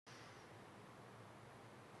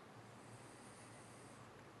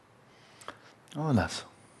Hola.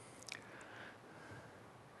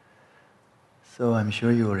 So I'm sure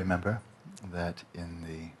you will remember that in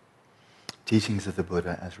the teachings of the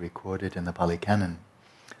Buddha as recorded in the Pali Canon,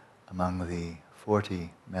 among the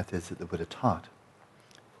 40 methods that the Buddha taught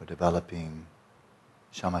for developing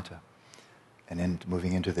shamatha and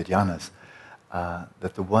moving into the dhyanas,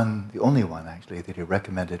 that the only one actually that he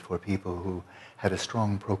recommended for people who had a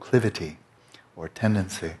strong proclivity or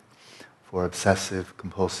tendency for obsessive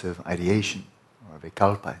compulsive ideation, or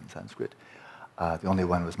vikalpa in Sanskrit, the only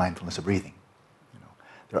one was mindfulness of breathing.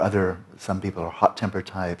 There are some people are hot-tempered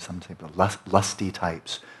types, some people are lusty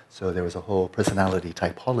types. So there was a whole personality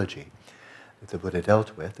typology that the Buddha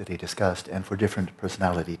dealt with, that he discussed, and for different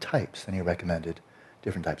personality types, and he recommended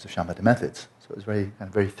different types of shamatha methods. So it was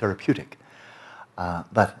very therapeutic.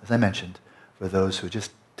 But as I mentioned, for those who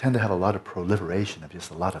just tend to have a lot of proliferation of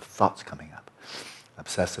just a lot of thoughts coming up,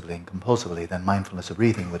 obsessively and compulsively, then mindfulness of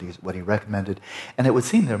breathing, what he recommended. And it would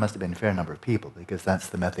seem there must have been a fair number of people, because that's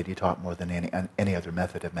the method he taught more than any other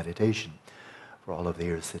method of meditation for all of the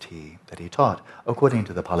years that he taught, according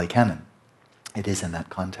to the Pali Canon. It is in that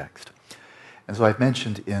context. And so I've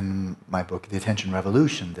mentioned in my book, The Attention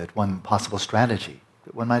Revolution, that one possible strategy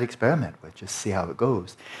that one might experiment with, just see how it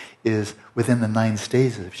goes, is within the 9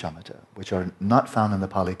 stages of shamatha, which are not found in the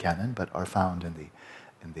Pali Canon, but are found in the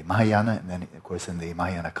Mahayana, and then, of course, in the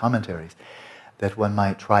Mahayana commentaries, that one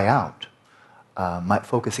might try out,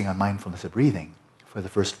 focusing on mindfulness of breathing for the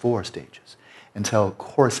first 4 stages, until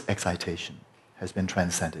coarse excitation has been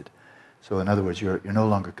transcended. So in other words, you're no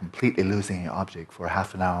longer completely losing your object for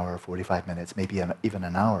half an hour, 45 minutes, maybe even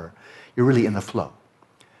an hour. You're really in the flow.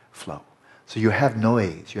 So you have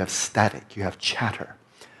noise, you have static, you have chatter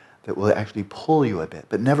that will actually pull you a bit,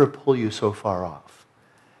 but never pull you so far off,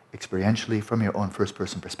 experientially from your own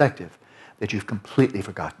first-person perspective, that you've completely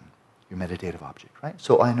forgotten your meditative object, right?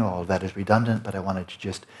 So I know all that is redundant, but I wanted to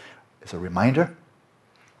just, as a reminder,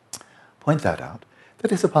 point that out,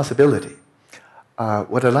 that is a possibility.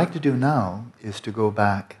 What I'd like to do now is to go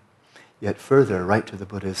back yet further, right to the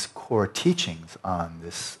Buddha's core teachings on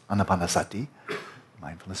this anapanasati,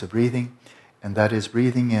 mindfulness of breathing, and that is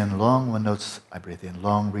breathing in long, one notes I breathe in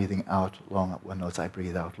long, breathing out long, one notes I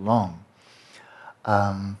breathe out long.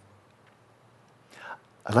 I'd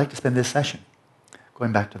like to spend this session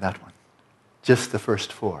going back to that one, just the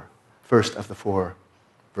first of the 4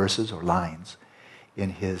 verses or lines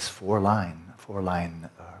in his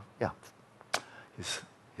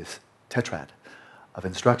his tetrad of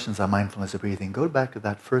instructions on mindfulness of breathing. Go back to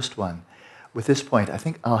that first one. With this point, I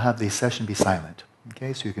think I'll have the session be silent,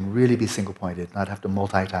 okay? So you can really be single-pointed, not have to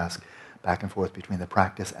multitask back and forth between the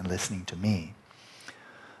practice and listening to me.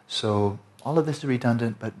 So all of this is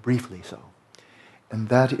redundant, but briefly so. And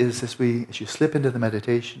that is, as you slip into the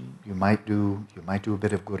meditation, you might do a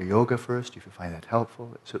bit of Guru Yoga first, if you find that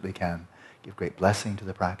helpful. It certainly can give great blessing to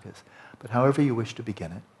the practice. But however you wish to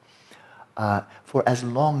begin it, for as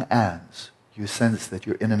long as you sense that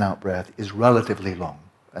your in and out breath is relatively long,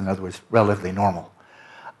 in other words, relatively normal,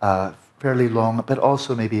 fairly long, but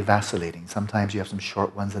also maybe vacillating. Sometimes you have some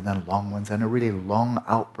short ones and then long ones, and a really long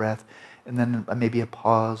out breath, and then maybe a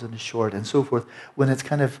pause and a short, and so forth, when it's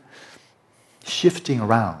kind of shifting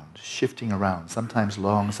around, sometimes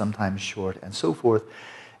long, sometimes short, and so forth.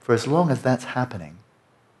 For as long as that's happening,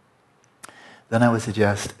 then I would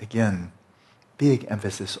suggest, again, big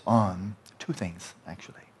emphasis on 2 things,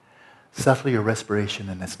 actually. Settle your respiration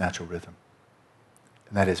in its natural rhythm.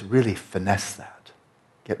 And that is, really finesse that.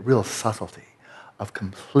 Get real subtlety of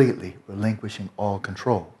completely relinquishing all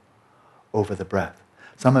control over the breath.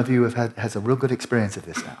 Some of you has a real good experience of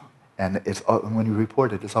this now. And when you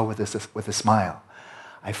report it, it's all with a smile.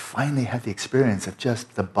 I finally had the experience of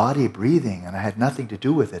just the body breathing, and I had nothing to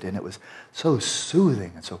do with it, and it was so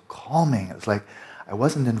soothing and so calming. It was like I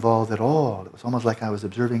wasn't involved at all. It was almost like I was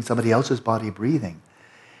observing somebody else's body breathing.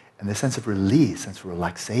 And the sense of release, sense of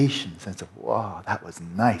relaxation, sense of, wow, that was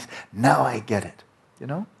nice. Now I get it,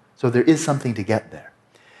 So there is something to get there.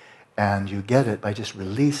 And you get it by just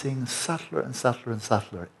releasing subtler and subtler and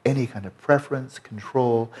subtler any kind of preference,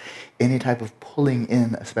 control, any type of pulling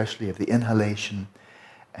in, especially of the inhalation,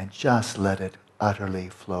 and just let it utterly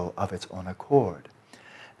flow of its own accord.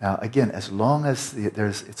 Now, again, as long as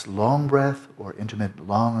it's long breath or intermittent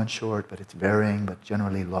long and short, but it's varying, but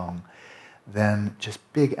generally long, then just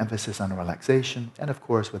big emphasis on relaxation, and of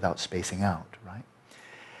course without spacing out, right?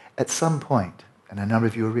 At some point, and a number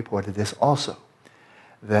of you have reported this also,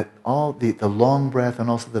 that all the long breath and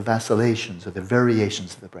also the vacillations or the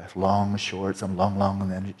variations of the breath, long, short, some long,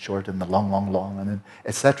 and then short, and the long, and then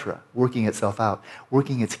etc., working itself out,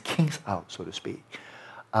 working its kinks out, so to speak,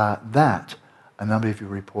 that a number of you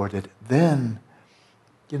reported, then,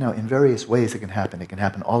 in various ways it can happen. It can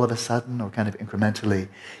happen all of a sudden or kind of incrementally.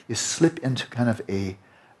 You slip into kind of a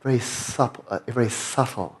very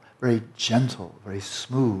subtle, very gentle, very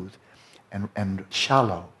smooth, and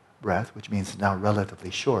shallow breath, which means now relatively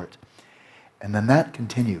short. And then that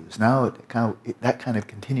continues. Now that kind of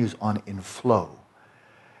continues on in flow.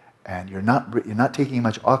 And you're not taking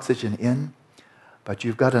much oxygen in, but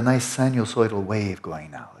you've got a nice sinusoidal wave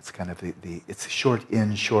going now. It's kind of it's short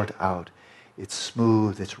in, short out. It's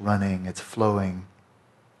smooth, it's running, it's flowing.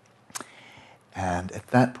 And at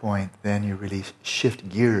that point, then you really shift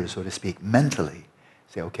gears, so to speak, mentally.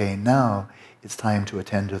 Say, okay, now it's time to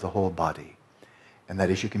attend to the whole body. And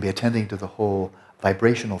that is, you can be attending to the whole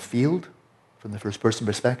vibrational field from the first person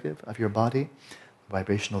perspective of your body, the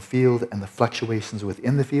vibrational field and the fluctuations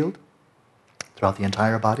within the field throughout the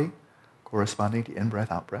entire body, corresponding to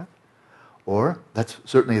in-breath, out-breath. Or, that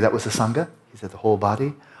was the Sangha, he said the whole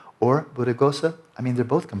body. Or Buddhaghosa, they're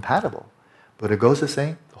both compatible. Buddhaghosa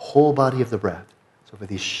saying the whole body of the breath. So for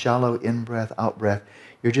these shallow in-breath, out-breath,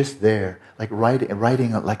 you're just there, like riding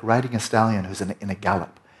a stallion who's in a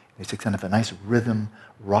gallop. It's kind of a nice rhythm,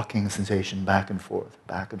 rocking sensation back and forth,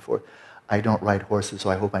 back and forth. I don't ride horses,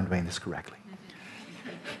 so I hope I'm doing this correctly.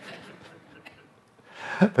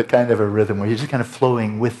 But kind of a rhythm where you're just kind of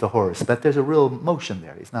flowing with the horse. But there's a real motion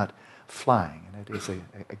there. He's not flying, and it is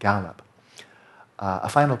a gallop. A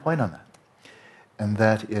final point on that, and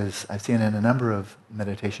that is, I've seen in a number of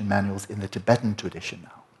meditation manuals in the Tibetan tradition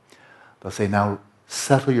now. They'll say, now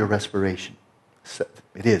settle your respiration.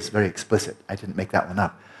 It is very explicit. I didn't make that one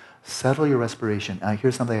up. Settle your respiration. Now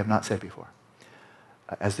here's something I've not said before.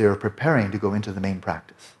 As they are preparing to go into the main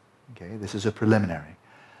practice. Okay, this is a preliminary.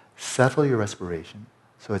 Settle your respiration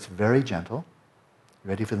so it's very gentle. You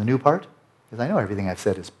ready for the new part? Because I know everything I've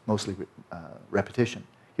said is mostly repetition.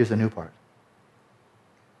 Here's the new part.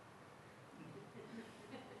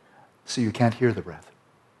 So you can't hear the breath.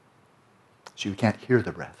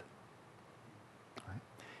 Right?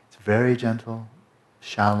 It's very gentle,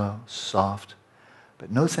 shallow, soft,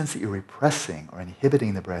 but no sense that you're repressing or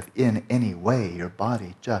inhibiting the breath in any way. Your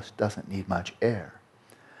body just doesn't need much air.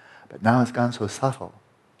 But now it's gone so subtle,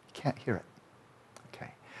 you can't hear it.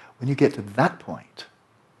 Okay. When you get to that point,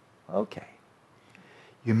 okay,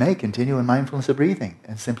 you may continue in mindfulness of breathing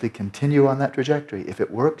and simply continue on that trajectory. If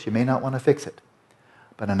it works, you may not want to fix it.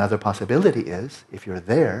 But another possibility is, if you're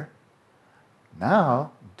there,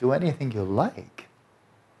 now do anything you like.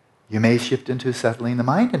 You may shift into settling the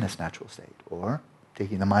mind in its natural state, or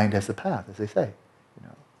taking the mind as the path, as they say.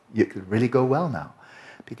 You could really go well now,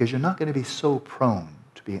 because you're not going to be so prone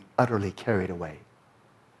to being utterly carried away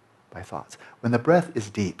by thoughts. When the breath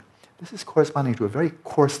is deep, this is corresponding to a very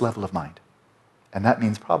coarse level of mind. And that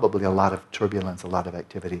means probably a lot of turbulence, a lot of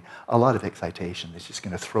activity, a lot of excitation that's just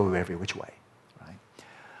going to throw you every which way.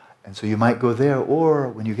 And so you might go there, or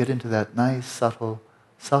when you get into that nice, subtle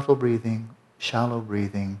breathing, shallow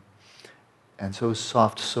breathing, and so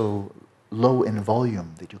soft, so low in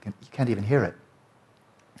volume that you can't even hear it,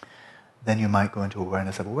 then you might go into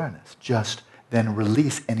awareness of awareness. Just then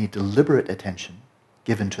release any deliberate attention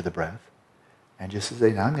given to the breath, and just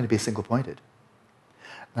say, now I'm going to be single-pointed.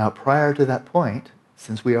 Now, prior to that point,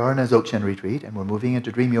 since we are in a Dzogchen retreat, and we're moving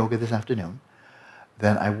into Dream Yoga this afternoon,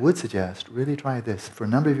 then I would suggest really try this. For a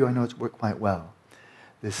number of you, I know it's worked quite well.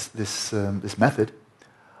 This method,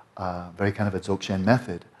 very kind of a Dzogchen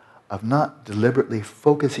method, of not deliberately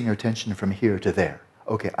focusing your attention from here to there.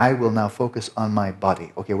 Okay, I will now focus on my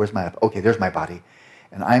body. Okay, there's my body.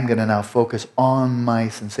 And I'm going to now focus on my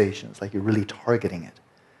sensations, like you're really targeting it.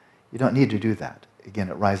 You don't need to do that. Again,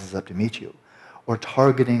 it rises up to meet you. Or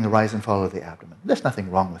targeting the rise and fall of the abdomen. There's nothing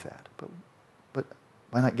wrong with that. But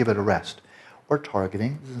why not give it a rest? Or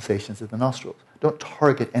targeting the sensations of the nostrils. Don't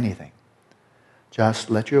target anything. Just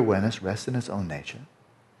let your awareness rest in its own nature.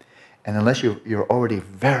 And unless you're already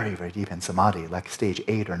very, very deep in samadhi, like stage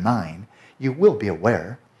 8 or 9, you will be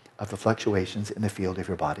aware of the fluctuations in the field of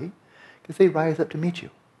your body, because they rise up to meet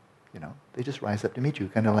you. They just rise up to meet you,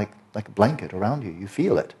 kind of like a blanket around you. You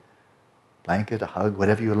feel it. Blanket, a hug,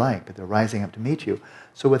 whatever you like, but they're rising up to meet you.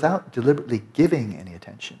 So without deliberately giving any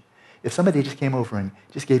attention, if somebody just came over and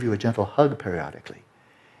just gave you a gentle hug periodically,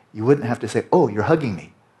 you wouldn't have to say, oh, you're hugging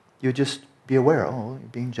me. You'd just be aware, oh, you're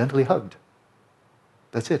being gently hugged.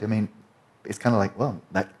 That's it. It's kind of like, well,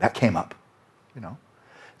 that came up,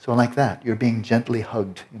 So like that, you're being gently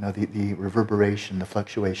hugged. The reverberation, the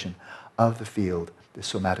fluctuation of the field, the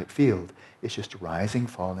somatic field, is just rising,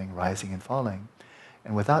 falling, rising and falling.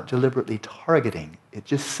 And without deliberately targeting, it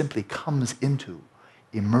just simply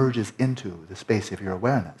emerges into the space of your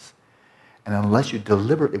awareness. And unless you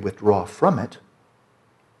deliberately withdraw from it,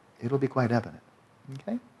 it'll be quite evident.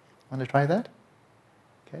 Okay? Want to try that?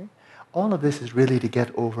 Okay? All of this is really to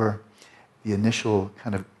get over the initial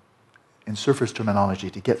kind of, in surfer's terminology,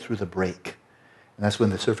 to get through the break. And that's when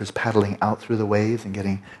the surfer's paddling out through the waves and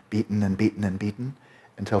getting beaten and beaten and beaten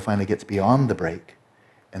until finally gets beyond the break.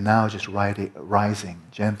 And now just rising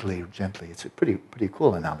gently, gently. It's a pretty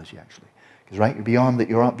cool analogy, actually. Because right, you're beyond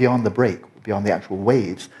the break, beyond the actual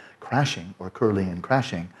waves crashing or curling and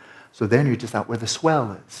crashing. So then you're just out where the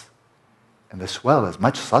swell is. And the swell is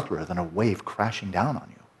much subtler than a wave crashing down on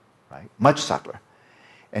you, right? Much subtler.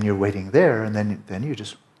 And you're waiting there, and then you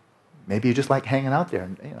just, maybe you just like hanging out there.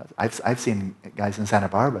 And, you know, I've seen guys in Santa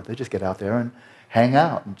Barbara, they just get out there and hang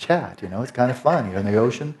out and chat, you know. It's kind of fun. You're in the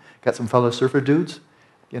ocean, got some fellow surfer dudes,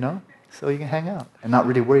 you know, so you can hang out and not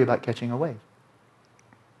really worry about catching a wave.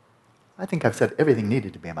 I think I've said everything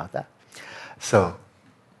needed to be about that. So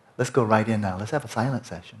let's go right in now. Let's have a silent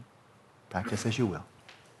session. Practice as you will.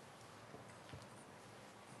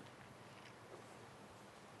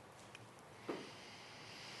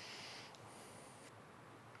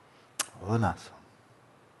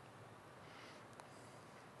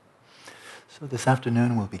 So this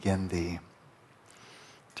afternoon we'll begin the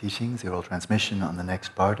teachings, the oral transmission on the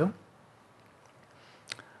next bardo.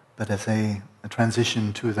 But as a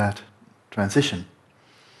transition to that transition,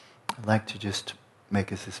 I'd like to just make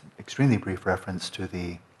this extremely brief reference to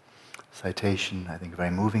the citation, I think a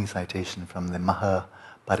very moving citation from the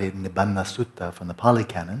Mahaparinibbana Sutta from the Pali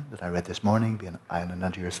Canon that I read this morning, be an island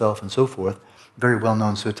unto yourself and so forth. Very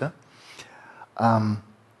well-known sutta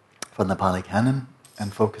from the Pali Canon,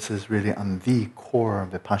 and focuses really on the core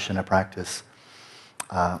Vipassana practice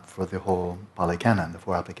for the whole Pali Canon, the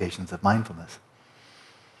 4 applications of mindfulness.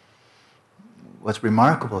 What's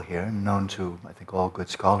remarkable here, known to, I think, all good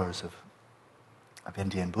scholars of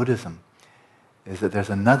Indian Buddhism, is that there's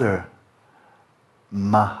another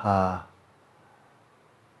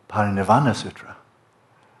Mahaparinirvana Sutra,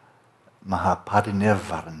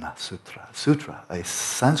 Mahaparinirvana Sutra, a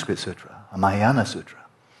Sanskrit sutra, a Mahayana sutra.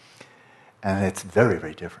 And it's very,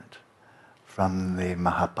 very different from the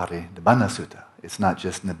Mahaparinibbana Sutta. It's not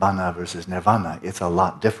just Nibbana versus Nirvana. It's a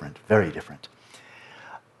lot different, very different.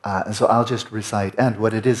 And so I'll just recite, and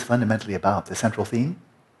what it is fundamentally about, the central theme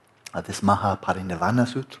of this Mahaparinibbana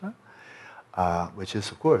Sutra, which is,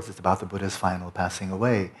 of course, it's about the Buddha's final passing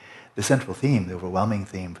away. The central theme, the overwhelming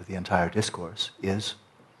theme for the entire discourse is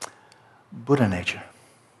Buddha nature.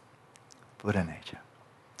 Buddha nature.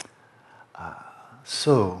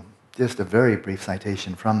 So, just a very brief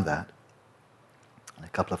citation from that, and a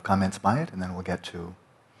couple of comments by it, and then we'll get to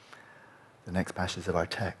the next passages of our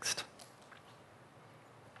text.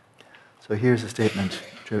 So here's a statement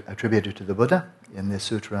attributed to the Buddha in this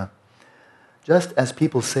sutra. Just as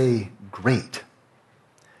people say great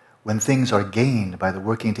when things are gained by the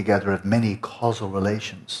working together of many causal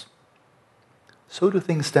relations, so do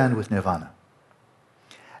things stand with nirvana.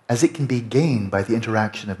 As it can be gained by the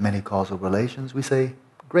interaction of many causal relations, we say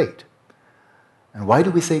great. And why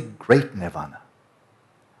do we say great nirvana?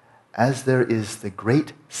 As there is the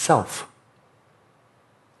great self,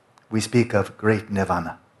 we speak of great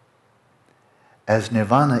nirvana. As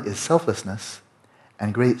nirvana is selflessness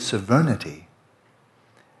and great sovereignty,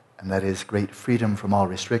 and that is great freedom from all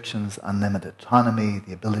restrictions, unlimited autonomy,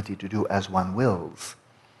 the ability to do as one wills.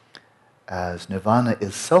 As nirvana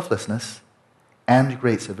is selflessness and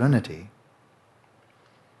great sovereignty,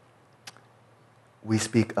 we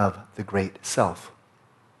speak of the great self.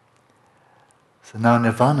 So now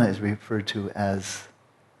nirvana is referred to as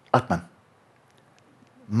Atman,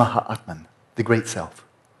 Maha-Atman, the great self.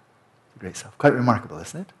 The great self. Quite remarkable,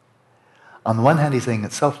 isn't it? On the one hand, he's saying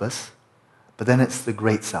it's selfless, but then it's the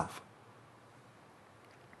great self.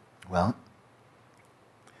 Well,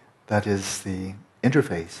 that is the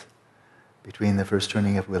interface between the first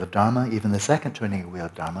turning of the wheel of Dharma, even the second turning of the wheel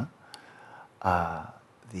of Dharma,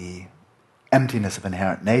 the emptiness of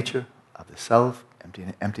inherent nature of the self,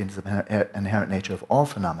 emptiness of inherent nature of all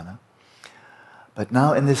phenomena. But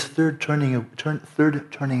now in this third turning of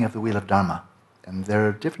the wheel of Dharma, and there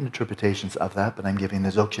are different interpretations of that, but I'm giving the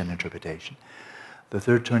Dzogchen interpretation. The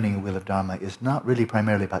third turning of the wheel of Dharma is not really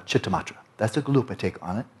primarily about Chittamatra. That's a Gelugpa take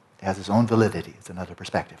on it. It has its own validity. It's another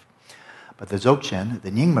perspective. But the Dzogchen, the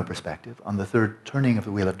Nyingma perspective, on the third turning of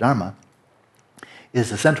the wheel of Dharma, is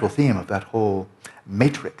the central theme of that whole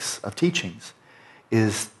matrix of teachings,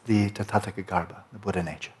 is the Tathagarbha, the Buddha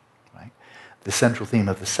nature. Right? The central theme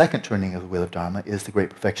of the second turning of the wheel of Dharma is the great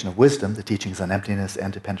perfection of wisdom, the teachings on emptiness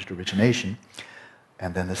and dependent origination.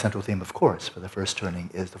 And then the central theme, of course, for the first turning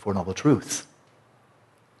is the Four Noble Truths.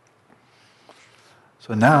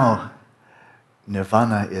 So now,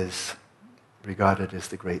 nirvana is regarded as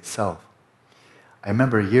the great self. I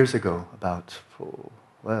remember years ago,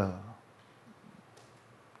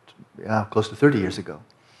 close to 30 years ago,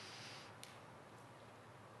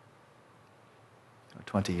 or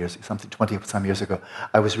 20 some years ago,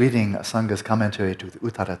 I was reading Sangha's commentary to the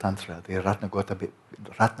Uttara Tantra, the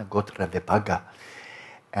Ratnagotra Vibhaga,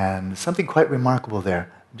 and something quite remarkable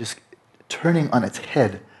there, just turning on its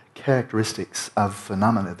head characteristics of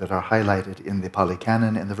phenomena that are highlighted in the Pali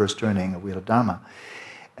Canon in the verse turning of Wheel of Dharma.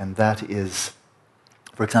 And that is,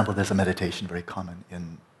 for example, there's a meditation very common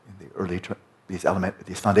in the early,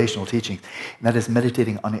 these foundational teachings, and that is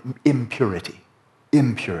meditating on impurity.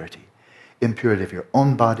 Impurity. Impurity of your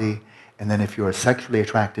own body, and then if you're sexually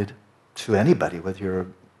attracted to anybody,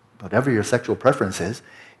 whatever your sexual preference is,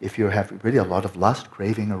 if you have really a lot of lust,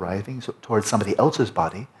 craving, arising towards somebody else's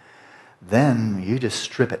body, then you just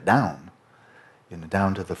strip it down,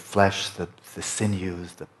 down to the flesh, the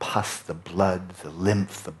sinews, the pus, the blood, the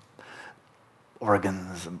lymph, the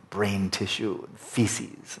organs, and brain tissue, and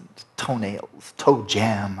feces, and toenails, toe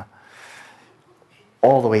jam,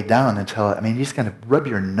 all the way down until, you just kind of rub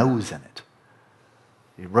your nose in it.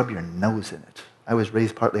 You rub your nose in it. I was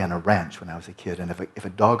raised partly on a ranch when I was a kid, and if a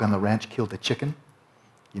dog on the ranch killed a chicken,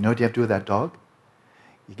 you know what you have to do with that dog?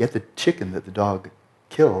 You get the chicken that the dog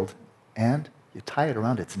killed, and you tie it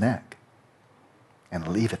around its neck and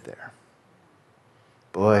leave it there.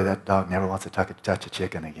 Boy, that dog never wants to touch a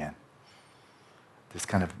chicken again. This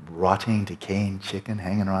kind of rotting, decaying chicken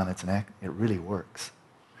hanging around its neck, it really works.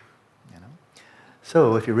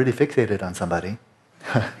 So if you're really fixated on somebody,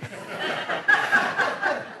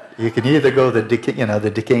 you can either go the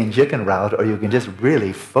decaying chicken route, or you can just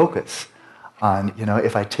really focus on,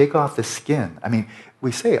 if I take off the skin.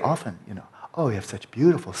 We say often, oh, you have such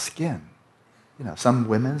beautiful skin. Some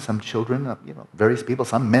women, some children, various people,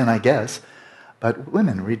 some men, I guess. But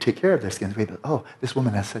women really take care of their skin. Oh, this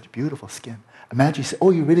woman has such beautiful skin. Imagine you say, oh,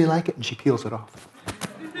 you really like it? And she peels it off.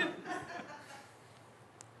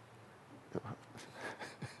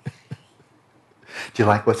 Do you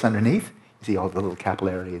like what's underneath? You see all the little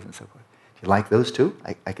capillaries and so forth. Do you like those too?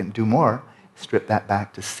 I can do more. Strip that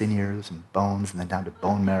back to sinews and bones and then down to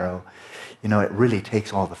bone marrow. It really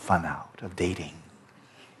takes all the fun out of dating.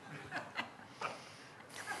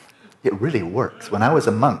 It really works. When I was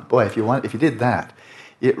a monk, boy, if you did that,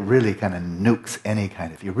 it really kind of nukes any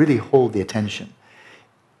kind of, if you really hold the attention,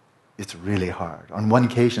 it's really hard. On one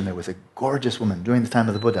occasion, there was a gorgeous woman during the time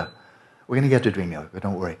of the Buddha. We're going to get to Dream Yoga,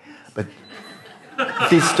 don't worry. But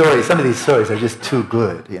some of these stories are just too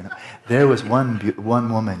good. There was one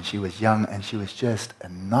woman, she was young, and she was just a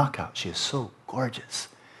knockout. She is so gorgeous.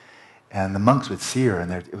 And the monks would see her,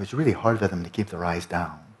 and it was really hard for them to keep their eyes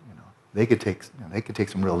down. They could take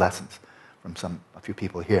some real lessons from a few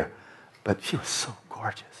people here, but she was so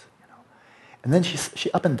gorgeous. And then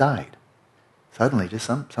she up and died. Suddenly, just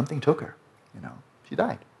something took her. She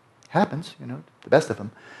died. Happens. The best of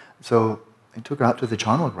them. So they took her out to the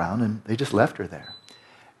charnel ground, and they just left her there.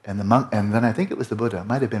 And the monk, and then I think it was the Buddha. It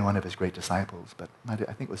might have been one of his great disciples, but I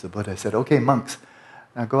think it was the Buddha. Said, "Okay, monks,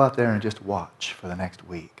 now go out there and just watch for the next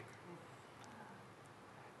week.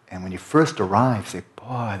 And when you first arrive, say,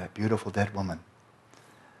 boy, that beautiful dead woman.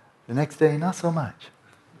 The next day, not so much.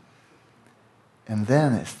 And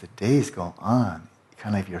then as the days go on,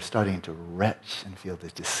 you're starting to retch and feel the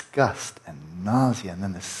disgust and nausea, and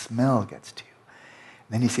then the smell gets to you.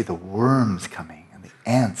 And then you see the worms coming and the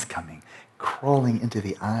ants coming, crawling into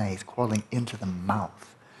the eyes, crawling into the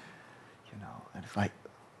mouth. And it's like,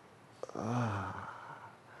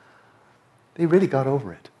 they really got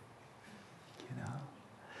over it.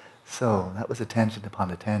 So that was a tangent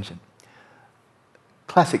upon a tangent.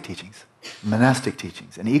 Classic teachings, monastic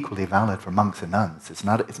teachings, and equally valid for monks and nuns. It's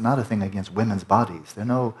not a thing against women's bodies. They're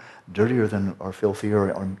no dirtier than or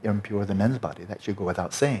filthier or impure than men's body. That should go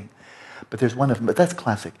without saying. But there's one of them. But that's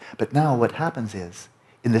classic. But now what happens is,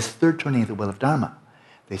 in this third turning of the Wheel of Dharma,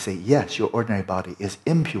 they say, yes, your ordinary body is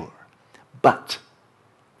impure, but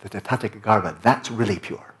the Tathagata Garbha, that's really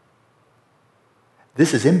pure.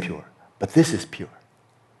 This is impure, but this is pure.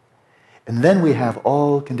 And then we have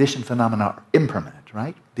all conditioned phenomena are impermanent,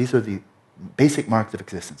 right? These are the basic marks of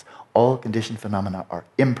existence. All conditioned phenomena are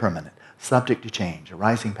impermanent, subject to change,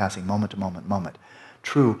 arising, passing, moment to moment.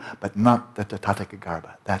 True, but not the Tathagata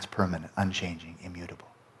Garbha. That's permanent, unchanging, immutable,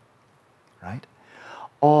 right?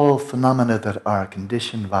 All phenomena that are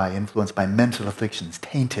conditioned by, influenced by mental afflictions,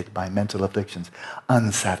 tainted by mental afflictions,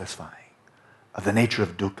 unsatisfying, of the nature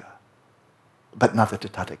of dukkha, but not the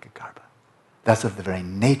Tathagata Garbha. That's of the very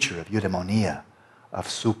nature of eudaimonia, of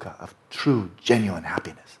sukha, of true, genuine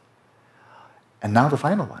happiness. And now the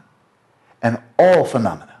final one. And all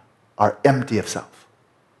phenomena are empty of self.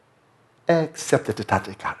 Except the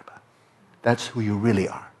Tathagata. That's who you really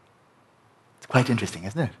are. It's quite interesting,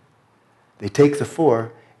 isn't it? They take the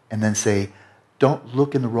four and then say, don't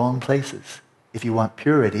look in the wrong places. If you want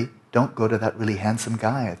purity, don't go to that really handsome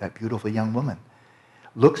guy, that beautiful young woman.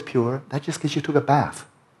 Looks pure, that's just because you took a bath.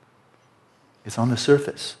 It's on the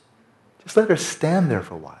surface. Just let her stand there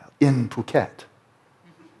for a while, in Phuket.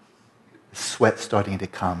 Sweat starting to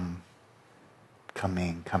coming.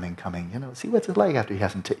 See what's it like after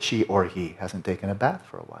she or he hasn't taken a bath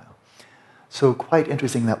for a while. So quite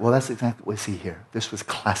interesting that, well, that's exactly what we see here. This was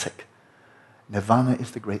classic. Nirvana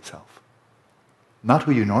is the great self. Not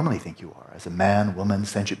who you normally think you are, as a man, woman,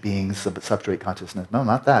 sentient being, substrate consciousness. No,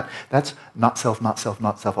 not that. That's not self, not self,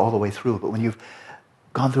 not self, all the way through. But when you've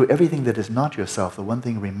gone through everything that is not yourself, the one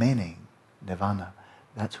thing remaining, nirvana,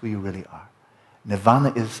 that's who you really are.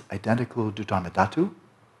 Nirvana is identical to Dharmadhatu.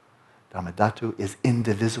 Dharmadhatu is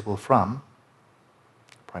indivisible from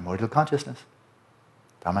primordial consciousness,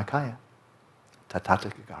 Dharmakaya,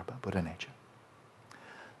 Tathagata, Buddha nature.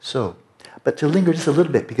 So, but to linger just a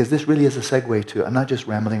little bit, because this really is a segue to, I'm not just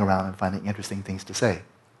rambling around and finding interesting things to say.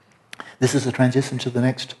 This is a transition to the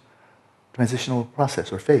next transitional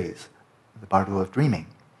process or phase, the bardo of dreaming,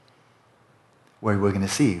 where we're going to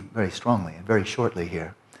see very strongly and very shortly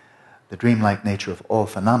here the dreamlike nature of all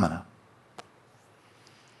phenomena.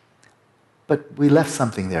 But we left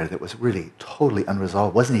something there that was really totally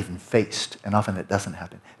unresolved, wasn't even faced, and often it doesn't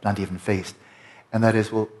happen, not even faced. And that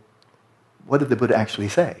is, well, what did the Buddha actually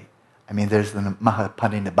say? I mean, there's the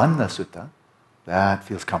Mahaparinibbana Sutta, that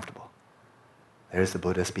feels comfortable. There's the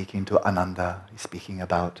Buddha speaking to Ananda, he's speaking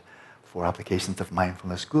about 4 applications of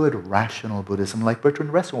mindfulness, good, rational Buddhism, like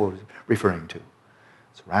Bertrand Russell was referring to.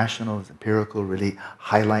 It's rational, it's empirical, really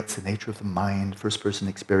highlights the nature of the mind, first-person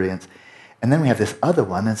experience. And then we have this other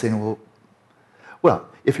one and saying, well,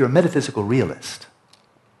 if you're a metaphysical realist,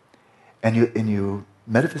 and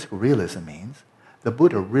metaphysical realism means the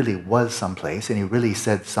Buddha really was someplace, and he really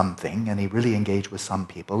said something, and he really engaged with some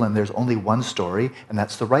people, and there's only one story, and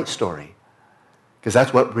that's the right story. Because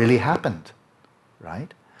that's what really happened,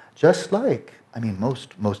 right? Just like,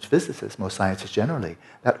 most physicists, most scientists generally,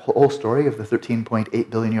 that whole story of the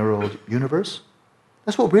 13.8 billion-year-old universe,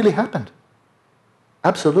 that's what really happened.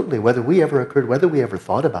 Absolutely, whether we ever occurred, whether we ever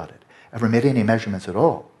thought about it, ever made any measurements at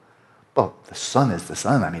all. Well, the sun is the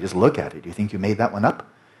sun. Just look at it. Do you think you made that one up?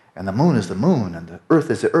 And the moon is the moon, and the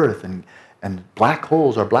earth is the earth, and black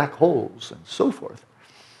holes are black holes, and so forth.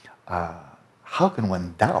 How can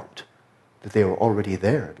one doubt that they were already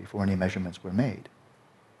there before any measurements were made?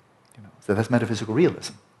 So that's metaphysical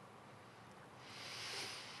realism.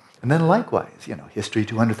 And then likewise, history,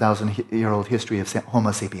 200,000-year-old history of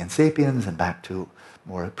Homo sapiens sapiens, and back to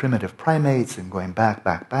more primitive primates, and going back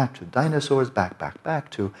to dinosaurs,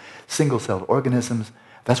 back to single-celled organisms.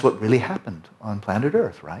 That's what really happened on planet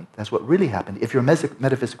Earth, right? That's what really happened. If you're a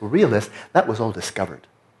metaphysical realist, that was all discovered.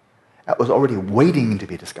 That was already waiting to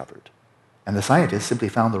be discovered. And the scientists simply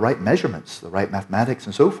found the right measurements, the right mathematics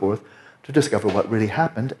and so forth, to discover what really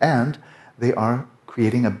happened, and they are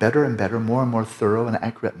creating a better and better, more and more thorough and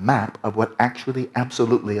accurate map of what actually,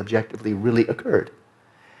 absolutely, objectively, really occurred.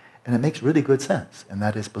 And it makes really good sense, and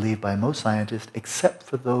that is believed by most scientists, except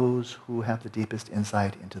for those who have the deepest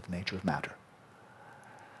insight into the nature of matter.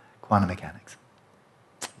 Quantum mechanics.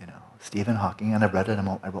 Stephen Hawking, and I've read it,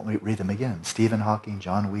 I won't read them again. Stephen Hawking,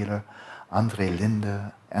 John Wheeler, Andre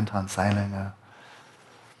Linde, Anton Zeilinger.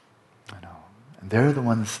 And they're the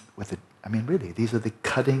ones with the, really, these are the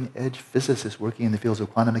cutting-edge physicists working in the fields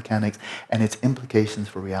of quantum mechanics and its implications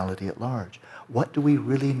for reality at large. What do we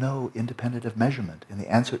really know independent of measurement? And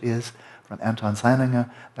the answer is, from Anton Zeilinger,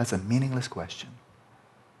 that's a meaningless question.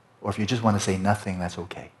 Or if you just want to say nothing, that's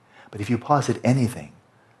okay. But if you posit anything,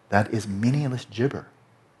 that is meaningless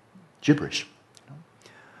gibberish.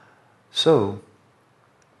 So,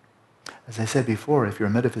 as I said before, if you're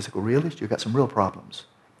a metaphysical realist, you've got some real problems.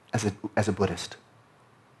 As a Buddhist,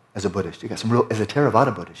 you got some real, as a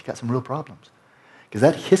Theravada Buddhist, you got some real problems. Because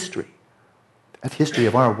that history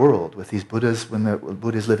of our world with these Buddhas, when the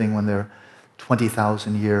Buddhas living when they're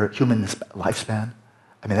 20,000-year human lifespan,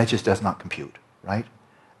 that just does not compute, right?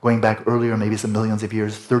 Going back earlier, maybe some millions of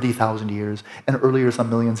years, 30,000 years, and earlier some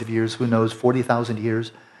millions of years, who knows, 40,000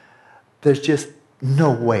 years. There's just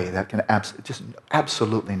no way that can,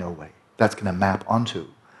 absolutely no way that's going to map onto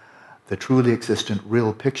the truly existent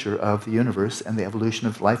real picture of the universe and the evolution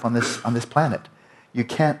of life on this planet. You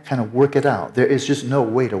can't kind of work it out. There is just no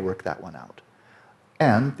way to work that one out.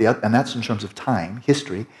 And that's in terms of time,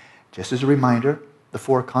 history. Just as a reminder, the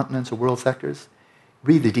 4 continents or world sectors,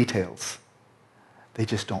 read the details. They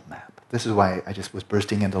just don't map. This is why I just was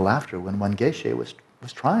bursting into laughter when one Geshe was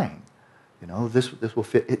trying. This will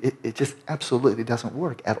fit. It just absolutely doesn't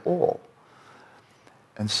work at all.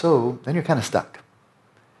 And so then you're kind of stuck.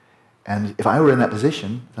 And if I were in that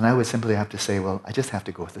position, then I would simply have to say, well, I just have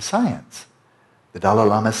to go with the science. The Dalai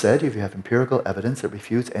Lama said, if you have empirical evidence that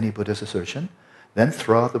refutes any Buddhist assertion, then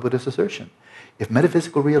throw out the Buddhist assertion. If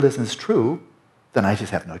metaphysical realism is true, then I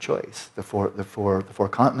just have no choice. The four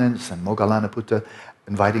continents and Moggallana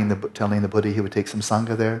telling the Buddha he would take some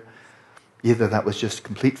Sangha there, either that was just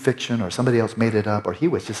complete fiction or somebody else made it up, or he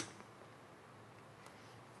was just,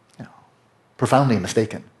 profoundly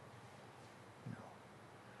mistaken.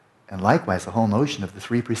 And likewise, the whole notion of the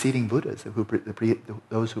three preceding Buddhas,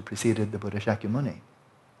 those who preceded the Buddha Shakyamuni.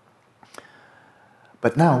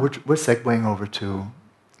 But now we're segueing over to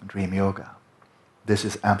dream yoga. This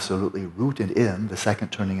is absolutely rooted in the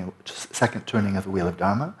second turning of the wheel of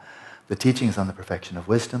Dharma, the teachings on the perfection of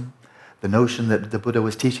wisdom, the notion that the Buddha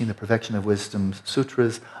was teaching the perfection of wisdom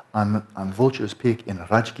sutras on Vulture's Peak in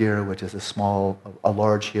Rajgir, which is a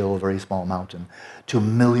large hill, very small mountain, to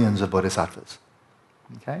millions of bodhisattvas.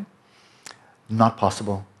 Okay? Not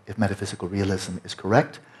possible if metaphysical realism is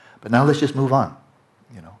correct. But now let's just move on.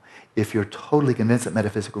 If you're totally convinced that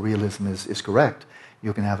metaphysical realism is correct,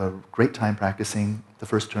 you can have a great time practicing the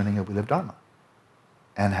first turning of wheel of Dharma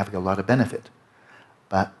and having a lot of benefit.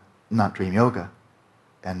 But not dream yoga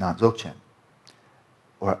and not Dzogchen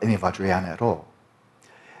or any Vajrayana at all,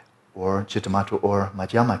 or Chittamatra or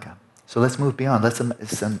Madhyamaka. So let's move beyond.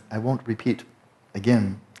 I won't repeat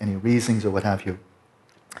again any reasons or what have you.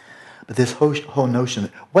 But this whole notion,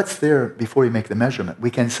 what's there before you make the measurement? We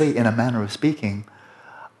can say, in a manner of speaking,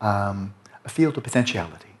 a field of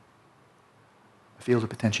potentiality. A field of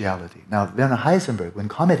potentiality. Now, Werner Heisenberg, when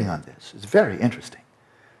commenting on this, is very interesting.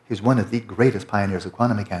 He's one of the greatest pioneers of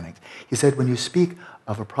quantum mechanics. He said, when you speak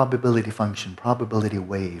of a probability function, probability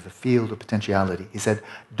wave, a field of potentiality, he said,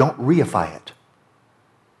 don't reify it.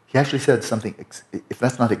 He actually said something, if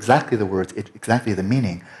that's not exactly the words, exactly the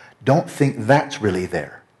meaning, don't think that's really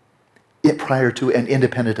there. Prior to and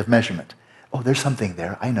independent of measurement. Oh, there's something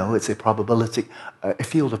there. I know, it's a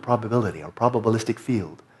field of probability, or probabilistic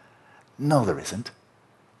field. No, there isn't.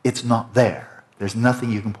 It's not there. There's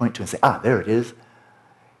nothing you can point to and say, there it is.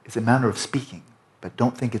 It's a manner of speaking, but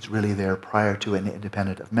don't think it's really there prior to and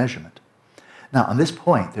independent of measurement. Now, on this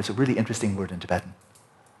point, there's a really interesting word in Tibetan.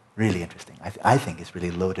 Really interesting. I think it's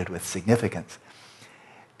really loaded with significance.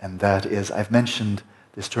 And that is, I've mentioned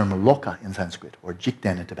this term loka in Sanskrit, or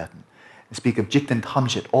jikten in Tibetan. I speak of jikten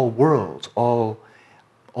tamjit, all worlds, all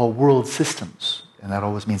world systems. And that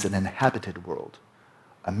always means an inhabited world.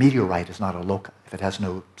 A meteorite is not a loka. If it has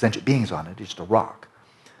no sentient beings on it, it's just a rock.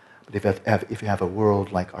 But if you have a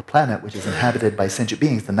world like our planet, which is inhabited by sentient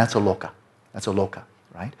beings, then that's a loka. That's a loka,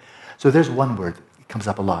 right? So there's one word that comes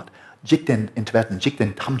up a lot. Jikten in Tibetan,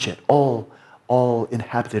 jikten tamjit, all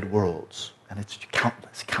inhabited worlds. And it's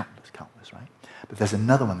countless, right? But there's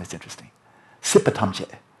another one that's interesting. Sipa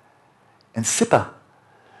tamjit. And sipa,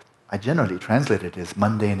 I generally translate it as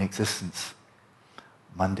mundane existence.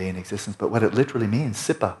 Mundane existence. But what it literally means,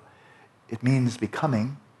 sipa, it means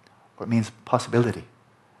becoming, or it means possibility.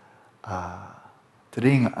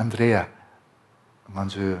 Tering Andrea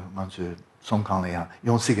manzu songkang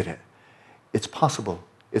yon sigare. It's possible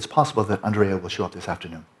that Andrea will show up this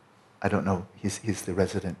afternoon. I don't know. He's the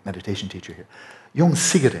resident meditation teacher here. Yon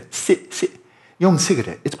sigare. Yon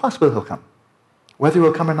sigare. It's possible he'll come. Whether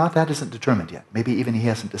he'll come or not, that isn't determined yet. Maybe even he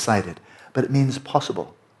hasn't decided. But it means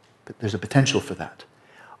possible. But there's a potential for that.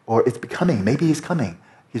 Or it's becoming. Maybe he's coming.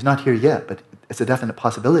 He's not here yet, but it's a definite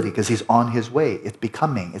possibility because he's on his way. It's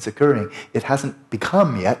becoming. It's occurring. It hasn't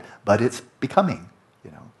become yet, but it's becoming.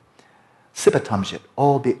 Sipatamjit,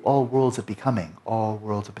 all worlds of becoming, all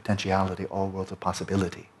worlds of potentiality, all worlds of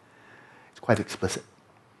possibility. It's quite explicit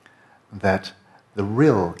that the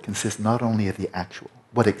real consists not only of the actual.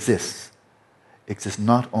 What exists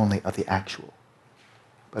not only of the actual,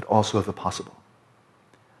 but also of the possible.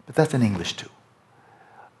 But that's in English too.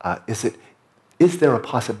 Is there a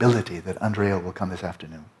possibility that Andrea will come this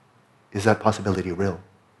afternoon? Is that possibility real?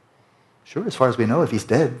 Sure, as far as we know, if he's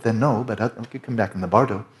dead, then no, but he could come back in the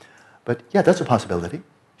bardo. But yeah, that's a possibility.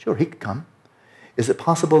 Sure, he could come. Is it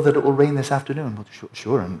possible that it will rain this afternoon? Well,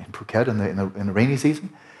 sure, in Phuket in the rainy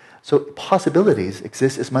season. So possibilities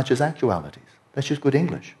exist as much as actualities. That's just good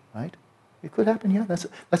English, right? It could happen, yeah,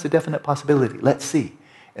 that's a definite possibility. Let's see.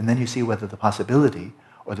 And then you see whether the possibility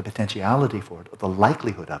or the potentiality for it, or the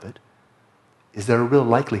likelihood of it, is there a real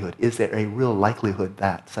likelihood? Is there a real likelihood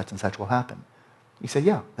that such and such will happen? You say,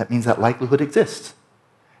 yeah, that means that likelihood exists.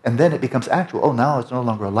 And then it becomes actual. Oh, now it's no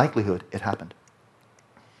longer a likelihood, it happened.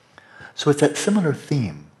 So it's that similar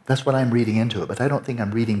theme. That's what I'm reading into it, but I don't think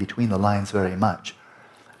I'm reading between the lines very much.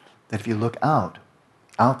 That if you look out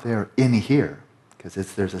there, in here, because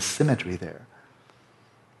there's a symmetry there,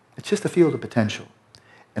 it's just a field of potential.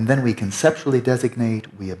 And then we conceptually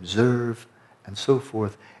designate, we observe, and so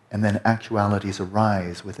forth, and then actualities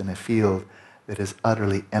arise within a field that is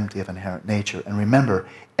utterly empty of inherent nature. And remember,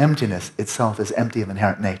 emptiness itself is empty of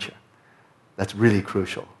inherent nature. That's really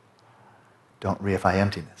crucial. Don't reify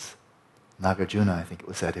emptiness. Nagarjuna, I think it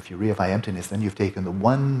was said, if you reify emptiness, then you've taken the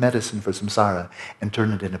one medicine for samsara and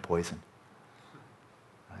turned it into poison.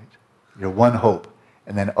 Right? Your one hope.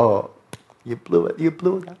 And then, oh, you blew it. You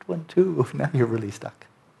blew that one too. Now you're really stuck.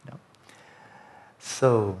 You know?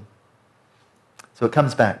 So it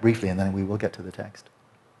comes back briefly, and then we will get to the text.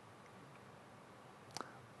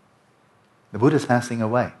 The Buddha's passing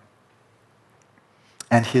away.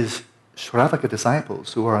 And his Shravaka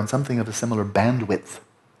disciples, who are on something of a similar bandwidth,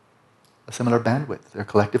 their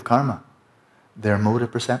collective karma, their mode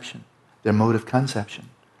of perception, their mode of conception,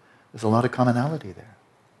 there's a lot of commonality there.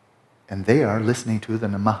 And they are listening to the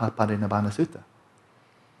Mahaparinibbana Sutta.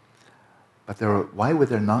 But why would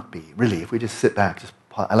there not be? Really, if we just sit back,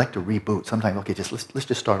 I like to reboot. Sometimes, okay, let's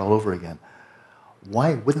just start all over again.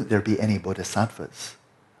 Why wouldn't there be any bodhisattvas?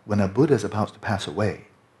 When a Buddha is about to pass away,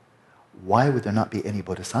 why would there not be any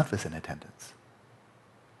bodhisattvas in attendance?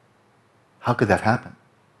 How could that happen?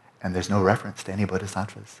 And there's no reference to any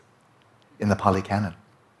bodhisattvas in the Pali Canon.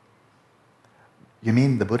 You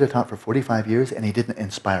mean the Buddha taught for 45 years and he didn't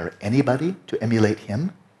inspire anybody to emulate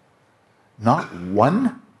him? Not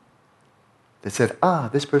one? That said,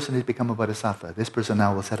 this person has become a bodhisattva. This person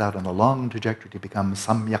now will set out on a long trajectory to become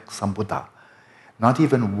samyak sambuddha. Not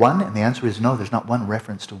even one? And the answer is no, there's not one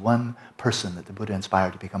reference to one person that the Buddha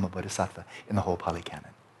inspired to become a bodhisattva in the whole Pali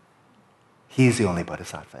Canon. He's the only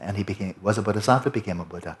bodhisattva. And he was a bodhisattva, became a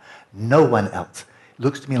Buddha. No one else. It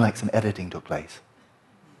looks to me like some editing took place.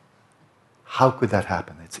 How could that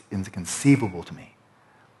happen? It's inconceivable to me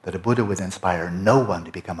that a Buddha would inspire no one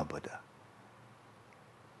to become a Buddha.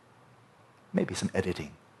 Maybe some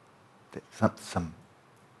editing. Some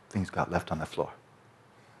things got left on the floor.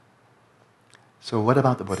 So what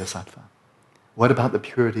about the bodhisattva? What about the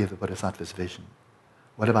purity of the bodhisattva's vision?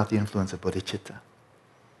 What about the influence of bodhicitta?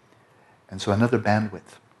 And so another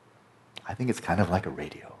bandwidth. I think it's kind of like a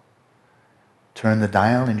radio. Turn the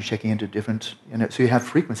dial and you're checking into different, so you have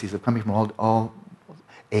frequencies that are coming from all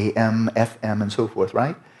AM, FM, and so forth,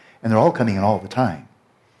 right? And they're all coming in all the time.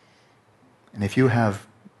 And if you have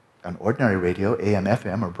an ordinary radio, AM,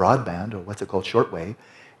 FM, or broadband, or what's it called, shortwave,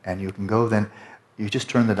 and you can go, then you just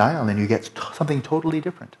turn the dial and you get something totally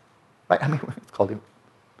different, right? I mean,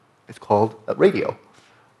 it's called a radio,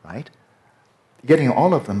 right? You're getting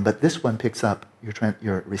all of them, but this one picks up,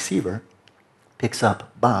 your receiver picks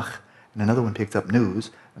up Bach, and another one picks up news,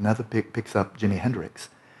 another picks up Jimi Hendrix.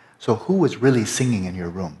 So who was really singing in your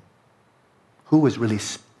room? Who was really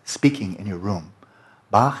speaking in your room?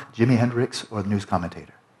 Bach, Jimi Hendrix, or the news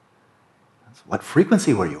commentator? What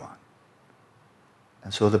frequency were you on?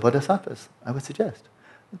 And so the bodhisattvas, I would suggest,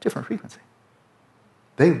 a different frequency.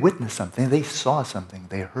 They witnessed something, they saw something,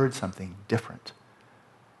 they heard something different.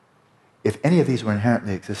 If any of these were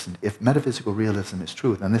inherently existent, if metaphysical realism is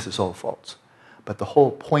true, then this is all false. But the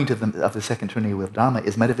whole point of the second trinity of Dharma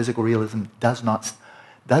is metaphysical realism does not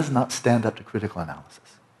stand up to critical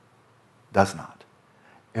analysis. Does not.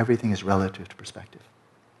 Everything is relative to perspective.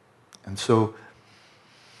 And so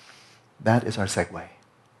that is our segue.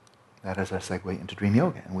 That is our segue into dream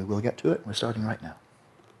yoga, and we will get to it. We're starting right now.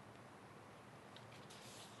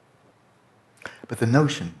 But the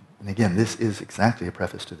notion, and again, this is exactly a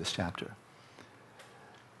preface to this chapter,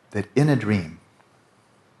 that in a dream,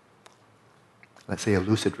 let's say a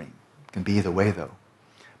lucid dream, it can be either way though,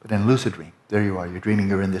 but in a lucid dream, there you are, you're dreaming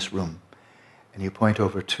you're in this room, and you point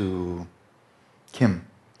over to Kim.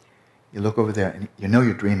 You look over there, and you know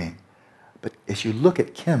you're dreaming, but as you look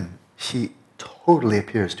at Kim, she totally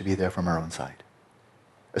appears to be there from her own side.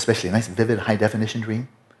 Especially a nice, vivid, high-definition dream.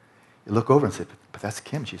 You look over and say, but that's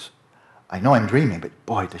Kim. I know I'm dreaming, but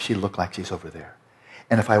boy, does she look like she's over there.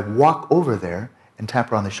 And if I walk over there and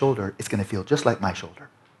tap her on the shoulder, it's going to feel just like my shoulder.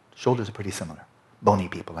 Shoulders are pretty similar. Bony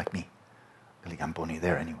people like me. Really, I'm bony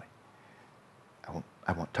there anyway.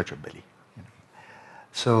 I won't touch her belly.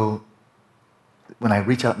 So when I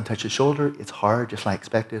reach out and touch the shoulder, it's hard, just like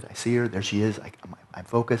expected. I see her, there she is. I'm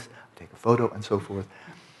focused. I take a photo and so forth.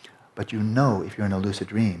 But you know, if you're in a lucid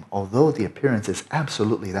dream, although the appearance is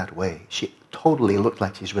absolutely that way, she totally looked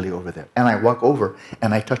like she's really over there. And I walk over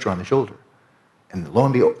and I touch her on the shoulder. And lo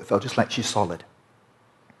and behold, it felt just like she's solid.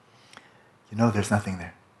 You know there's nothing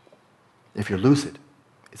there. If you're lucid,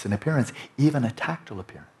 It's an appearance, even a tactile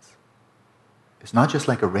appearance. It's not just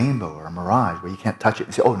like a rainbow or a mirage where you can't touch it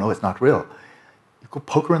and say, oh no, it's not real. You go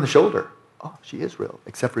poke her in the shoulder. Oh, she is real.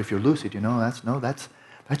 Except for if you're lucid,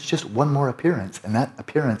 that's just one more appearance. And that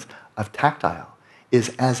appearance of tactile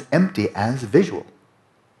is as empty as visual.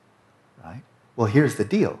 Right? Well, here's the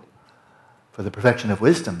deal. For the perfection of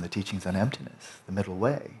wisdom, the teachings on emptiness, the middle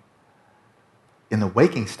way, in the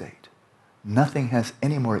waking state, nothing has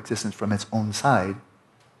any more existence from its own side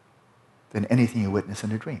than anything you witness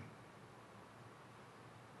in a dream.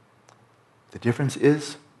 The difference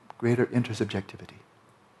is greater intersubjectivity.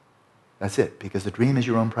 That's it, because the dream is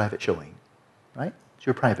your own private showing, right? It's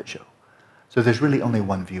your private show. So there's really only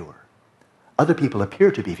one viewer. Other people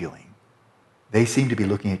appear to be viewing. They seem to be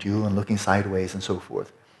looking at you and looking sideways and so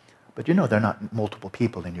forth. But they're not multiple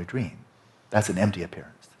people in your dream. That's an empty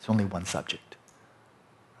appearance. It's only one subject,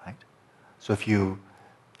 right? So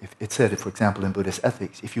if it said, for example, in Buddhist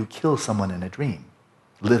ethics, if you kill someone in a dream,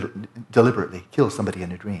 deliberately kill somebody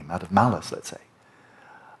in a dream, out of malice, let's say,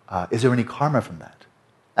 is there any karma from that?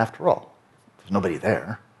 After all, there's nobody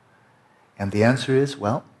there. And the answer is,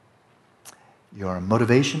 well, your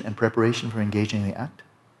motivation and preparation for engaging in the act.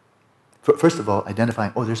 First of all,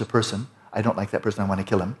 identifying, oh, there's a person, I don't like that person, I want to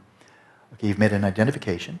kill him. Okay, you've made an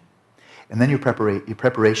identification. And then your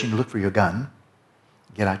preparation, you look for your gun,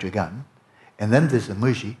 get out your gun. And then there's the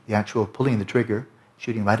muji, the actual pulling the trigger,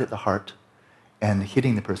 shooting right at the heart, and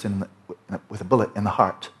hitting the person with a bullet in the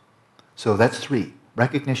heart. So that's 3.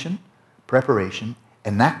 Recognition, preparation,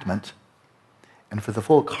 enactment, and for the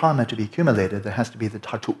full karma to be accumulated, there has to be the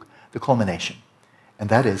tartuk, the culmination. And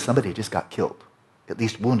that is somebody just got killed, at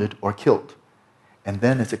least wounded or killed. And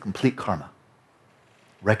then it's a complete karma.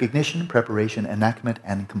 Recognition, preparation, enactment,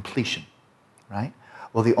 and completion. Right?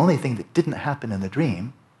 Well, the only thing that didn't happen in the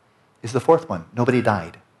dream is the 4th one. Nobody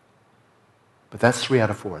died. But that's 3 out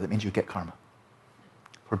of 4. That means you get karma.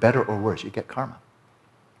 For better or worse, you get karma.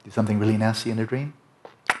 Do something really nasty in a dream?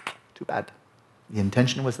 Too bad. The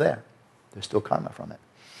intention was there. There's still karma from it.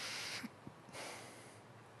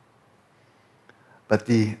 But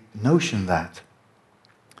the notion that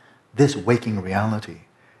this waking reality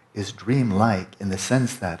is dream-like in the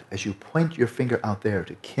sense that as you point your finger out there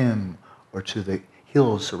to Kim or to the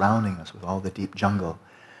hills surrounding us with all the deep jungle,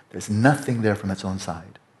 there's nothing there from its own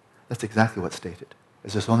side. That's exactly what's stated.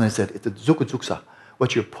 As this one said, it's a dzukuzuksa.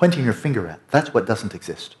 What you're pointing your finger at, that's what doesn't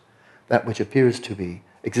exist. That which appears to be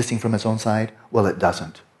existing from its own side, well, it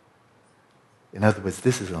doesn't. In other words,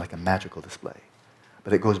 this is like a magical display.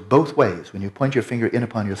 But it goes both ways. When you point your finger in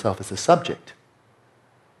upon yourself as a subject,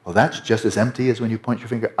 well, that's just as empty as when you point your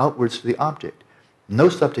finger outwards to the object. No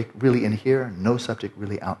subject really in here, no subject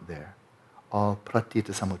really out there. All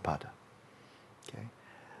pratita samutpada. Okay?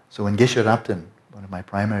 So when Geshe Rabten, one of my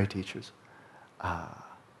primary teachers,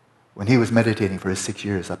 when he was meditating for his 6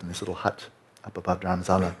 years up in this little hut up above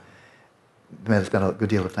Dharamsala, he spent a good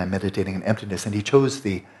deal of time meditating in emptiness, and he chose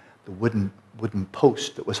the wooden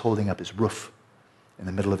post that was holding up his roof in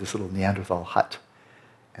the middle of this little Neanderthal hut.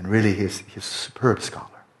 And really he's a superb scholar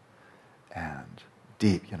and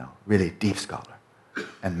deep, really deep scholar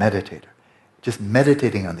and meditator. Just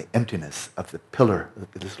meditating on the emptiness of the pillar,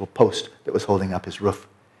 this little post that was holding up his roof.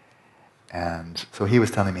 And so he was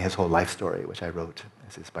telling me his whole life story, which I wrote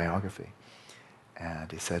as his biography. And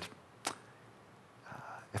he said,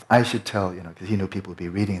 if I should tell, because he knew people would be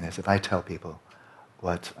reading this, if I tell people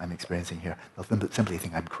what I'm experiencing here, they'll simply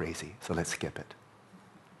think I'm crazy, so let's skip it.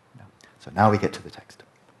 So now we get to the text.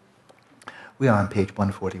 We are on page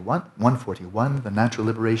 141, the natural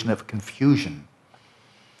liberation of confusion.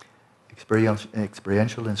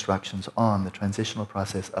 Experiential instructions on the transitional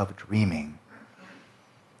process of dreaming.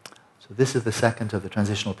 So this is the second of the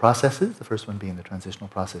transitional processes, the first one being the transitional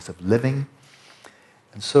process of living.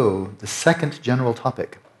 And so the second general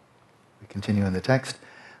topic, we continue in the text,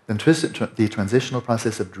 the transitional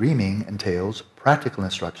process of dreaming entails practical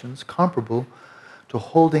instructions comparable to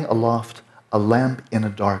holding aloft a lamp in a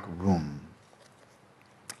dark room.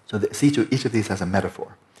 So each of these has a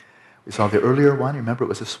metaphor. We saw the earlier one, remember it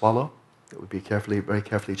was a swallow that would be very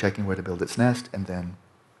carefully checking where to build its nest, and then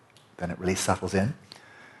it really settles in.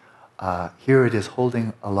 Here it is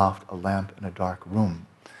holding aloft a lamp in a dark room.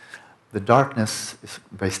 The darkness is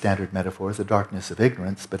a very standard metaphor, is the darkness of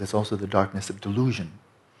ignorance, but it's also the darkness of delusion.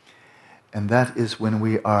 And that is when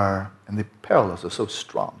we are, and the parallels are so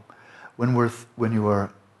strong, when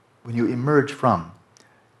you emerge from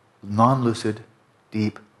non-lucid,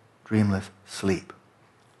 deep, dreamless sleep,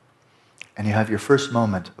 and you have your first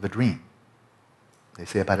moment of a dream. They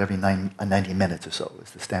say about every 90 minutes or so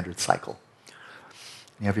is the standard cycle.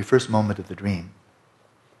 You have your first moment of the dream.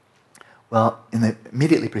 Well, in the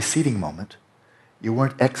immediately preceding moment, you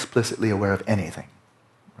weren't explicitly aware of anything,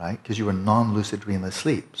 right? Because you were non-lucid dreamless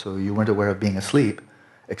sleep. So you weren't aware of being asleep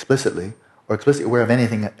explicitly, or explicitly aware of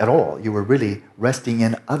anything at all. You were really resting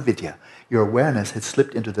in avidya. Your awareness had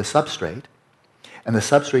slipped into the substrate, and the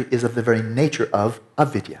substrate is of the very nature of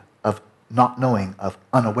avidya, of not knowing, of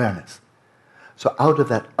unawareness. So out of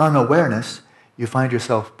that unawareness, you find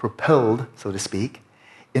yourself propelled, so to speak,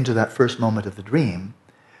 into that first moment of the dream,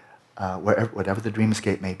 whatever the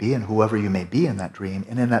dreamscape may be, and whoever you may be in that dream.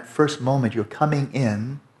 And in that first moment, you're coming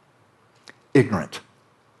in ignorant.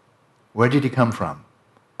 Where did you come from?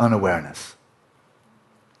 Unawareness.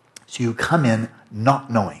 So you come in not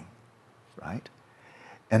knowing, right?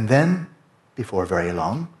 And then, before very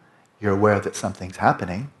long, you're aware that something's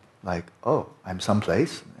happening, like, oh, I'm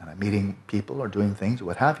someplace, and I'm meeting people or doing things,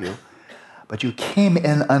 what have you. But you came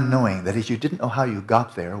in unknowing. That is, you didn't know how you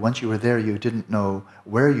got there. Once you were there, you didn't know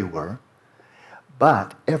where you were.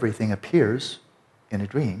 But everything appears in a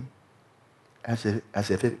dream as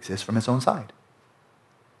if it exists from its own side.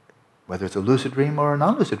 Whether it's a lucid dream or a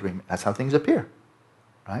non-lucid dream, that's how things appear,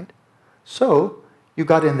 right? So you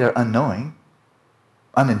got in there unknowing,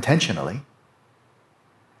 unintentionally,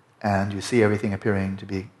 and you see everything appearing to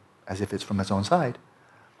be as if it's from its own side.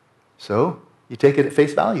 So you take it at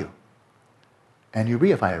face value. And you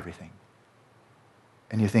reify everything.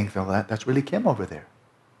 And you think, well, that's really Kim over there.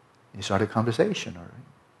 You start a conversation or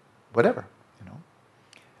whatever, you know.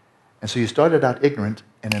 And so you started out ignorant,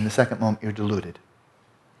 and in the second moment you're deluded.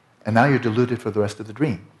 And now you're deluded for the rest of the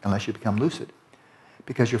dream, unless you become lucid.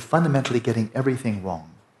 Because you're fundamentally getting everything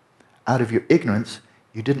wrong. Out of your ignorance,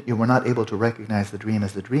 you were not able to recognize the dream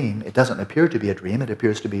as the dream. It doesn't appear to be a dream. It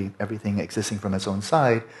appears to be everything existing from its own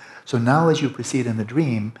side. So now as you proceed in the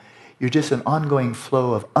dream, you're just an ongoing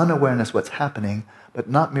flow of unawareness what's happening, but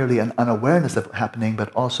not merely an unawareness of what's happening,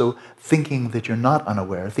 but also thinking that you're not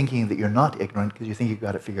unaware, thinking that you're not ignorant because you think you've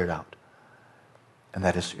got it figured out. And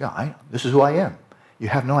that is, yeah, this is who I am. You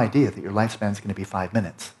have no idea that your lifespan is going to be 5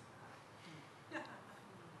 minutes.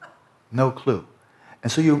 No clue.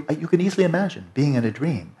 And so you can easily imagine being in a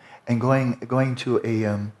dream and going to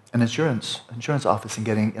an insurance office and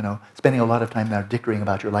getting, spending a lot of time there dickering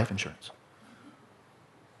about your life insurance.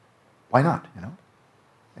 Why not,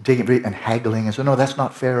 And taking and haggling and so, no, that's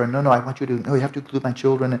not fair, and no, I want you to, no, you have to include my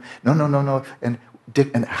children, and no,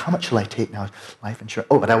 and how much shall I take now? Life insurance.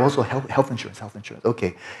 Oh, but I also health insurance.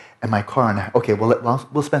 Okay, and my car, and okay, well,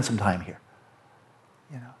 we'll spend some time here,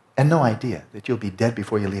 and no idea that you'll be dead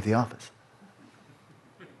before you leave the office.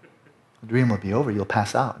 The dream will be over. You'll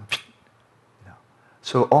pass out.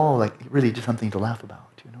 So all really just something to laugh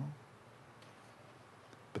about,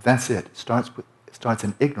 But that's it. It starts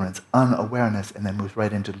in ignorance, unawareness, and then moves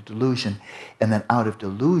right into delusion. And then out of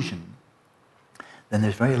delusion, then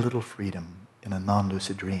there's very little freedom in a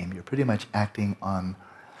non-lucid dream. You're pretty much acting on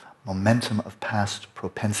momentum of past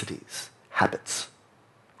propensities, habits.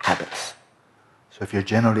 So if you're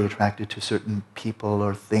generally attracted to certain people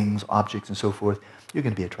or things, objects, and so forth, you're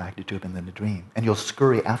going to be attracted to them in the dream. And you'll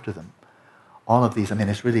scurry after them. All of these,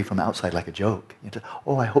 it's really from outside like a joke.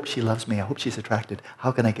 Oh, I hope she loves me. I hope she's attracted.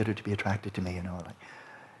 How can I get her to be attracted to me?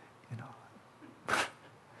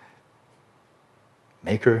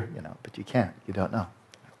 Make her, but you can't. You don't know.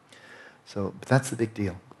 So, but that's the big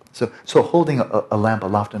deal. So holding a lamp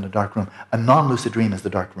aloft in a dark room, a non-lucid dream is the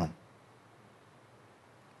dark room.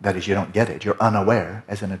 That is, you don't get it. You're unaware,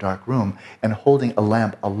 as in a dark room. And holding a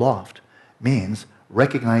lamp aloft means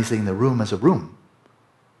recognizing the room as a room.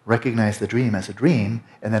 Recognize the dream as a dream,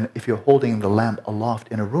 and then if you're holding the lamp aloft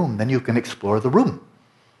in a room, then you can explore the room.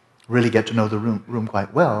 Really get to know the room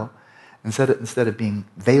quite well. Instead of being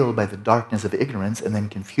veiled by the darkness of ignorance and then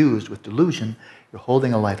confused with delusion, you're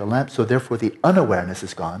holding a lamp, so therefore the unawareness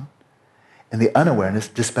is gone, and the unawareness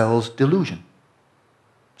dispels delusion.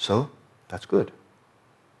 So, that's good.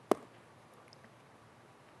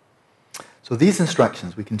 So these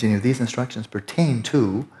instructions, we continue, these instructions pertain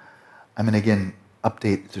to, I'm going to again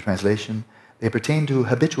update the translation, they pertain to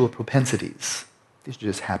habitual propensities. These are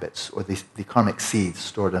just habits, or the karmic seeds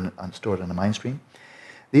stored on the mind stream.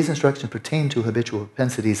 These instructions pertain to habitual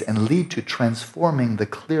propensities and lead to transforming the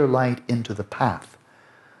clear light into the path.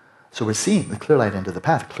 So we're seeing the clear light into the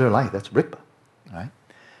path. Clear light, that's Rigpa, right?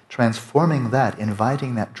 Transforming that,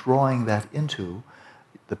 inviting that, drawing that into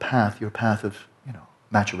the path, your path of,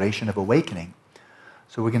 maturation, of awakening.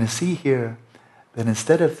 So we're going to see here that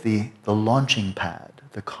instead of the launching pad,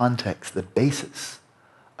 the context, the basis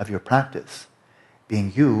of your practice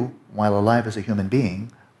being you, while alive as a human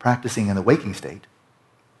being, practicing in the waking state,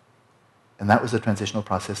 and that was the transitional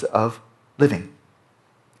process of living.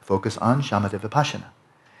 Focus on shamatha vipassana.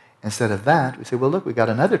 Instead of that, we say, well, look, we've got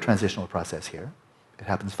another transitional process here. It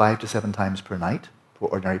happens 5 to 7 times per night for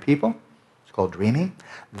ordinary people. It's called dreaming.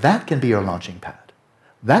 That can be your launching pad.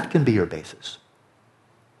 That can be your basis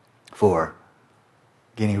for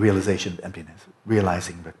gaining realization of emptiness,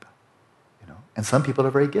 realizing Rigpa. And some people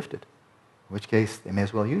are very gifted, in which case they may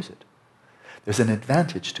as well use it. There's an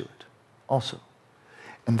advantage to it also.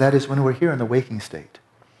 And that is when we're here in the waking state,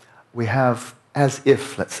 we have, as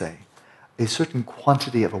if, let's say, a certain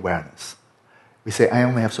quantity of awareness. We say, I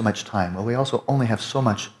only have so much time. Well, we also only have so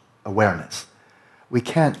much awareness. We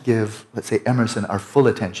can't give, let's say, Emerson our full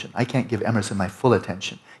attention. I can't give Emerson my full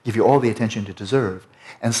attention, give you all the attention you deserve,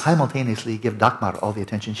 and simultaneously give Dagmar all the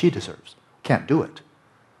attention she deserves. Can't do it.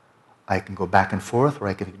 I can go back and forth, or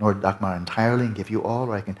I can ignore Dagmar entirely and give you all,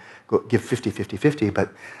 or I can go give 50,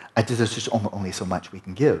 but there's just only so much we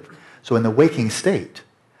can give. So in the waking state,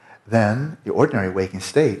 then, the ordinary waking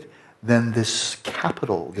state, then this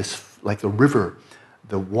capital, this like the river,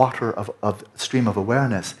 the water of stream of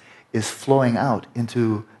awareness is flowing out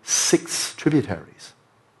into 6 tributaries,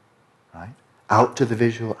 right? Out to the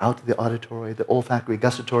visual, out to the auditory, the olfactory,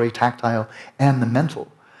 gustatory, tactile, and the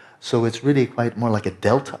mental. So it's really quite more like a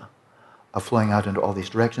delta of flowing out into all these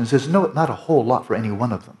directions. There's not a whole lot for any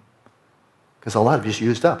one of them, because a lot of it is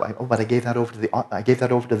used up. But I gave that over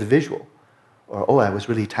to the visual, or I was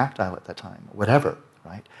really tactile at that time, or whatever,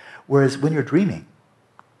 right? Whereas when you're dreaming,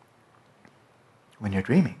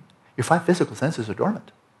 your 5 physical senses are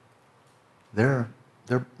dormant. They're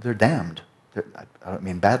damned. I don't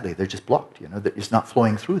mean badly. They're just blocked. It's not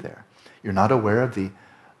flowing through there. You're not aware of the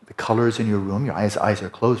colors in your room. Your eyes are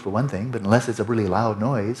closed for one thing, but unless it's a really loud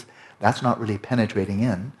noise, that's not really penetrating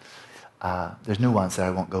in. There's nuance that I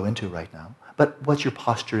won't go into right now. But what's your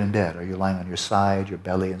posture in bed? Are you lying on your side, your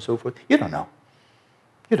belly, and so forth? You don't know.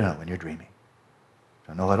 You don't know when you're dreaming. You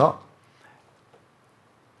don't know at all.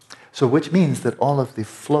 So which means that all of the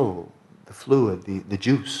flow, the fluid, the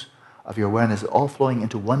juice of your awareness is all flowing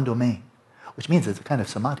into one domain, which means it's a kind of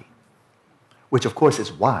samadhi, which of course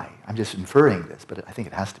is why, I'm just inferring this, but I think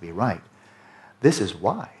it has to be right. This is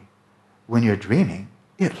why, when you're dreaming,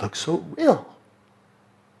 it looks so real.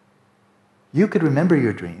 You could remember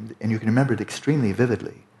your dream, and you can remember it extremely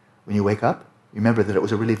vividly. When you wake up, you remember that it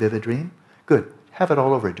was a really vivid dream. Good. Have it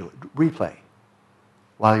all over. Do it. Replay.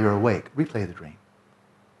 While you're awake, replay the dream.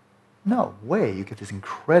 No way. You get this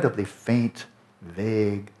incredibly faint,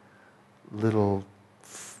 vague, little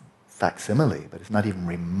facsimile, but it's not even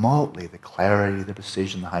remotely the clarity, the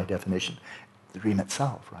precision, the high definition, the dream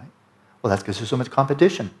itself, right? Well, that's because there's so much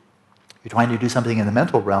competition. You're trying to do something in the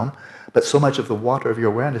mental realm, but so much of the water of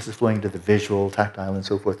your awareness is flowing to the visual, tactile, and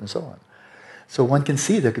so forth and so on. So one can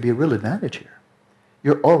see there could be a real advantage here.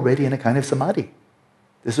 You're already in a kind of samadhi.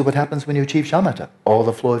 This is what happens when you achieve shamatha. All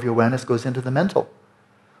the flow of your awareness goes into the mental.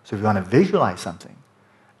 So if you want to visualize something,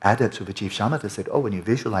 adepts who've achieved shamatha said, when you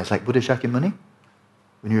visualize, like Buddha Shakyamuni,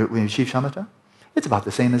 when you achieve shamatha, it's about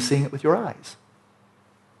the same as seeing it with your eyes.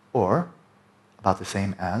 Or about the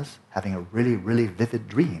same as having a really, really vivid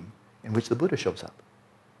dream in which the Buddha shows up.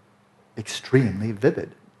 Extremely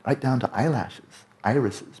vivid, right down to eyelashes,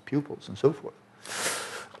 irises, pupils, and so forth.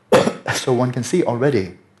 So one can see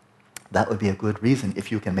already that would be a good reason.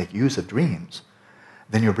 If you can make use of dreams,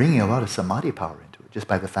 then you're bringing a lot of samadhi power into it, just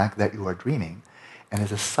by the fact that you are dreaming, and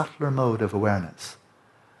it's a subtler mode of awareness.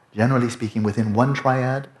 Generally speaking, within one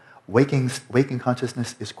triad, waking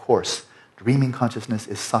consciousness is coarse, dreaming consciousness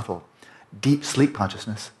is subtle, deep sleep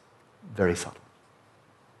consciousness, very subtle.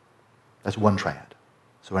 That's one triad.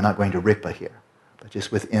 So we're not going to Rigpa here, but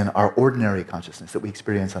just within our ordinary consciousness that we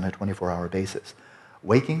experience on a 24-hour basis.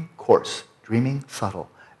 Waking, coarse, dreaming, subtle,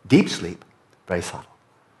 deep sleep, very subtle.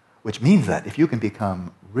 Which means that if you can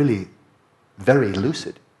become really very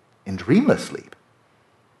lucid in dreamless sleep,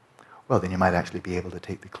 well, then you might actually be able to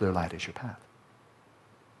take the clear light as your path.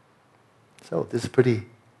 So this is pretty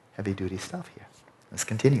heavy-duty stuff here. Let's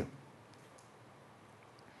continue.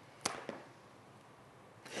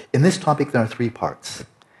 In this topic, there are 3 parts.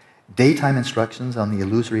 Daytime instructions on the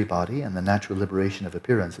illusory body and the natural liberation of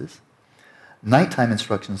appearances. Nighttime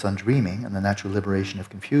instructions on dreaming and the natural liberation of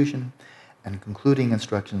confusion. And concluding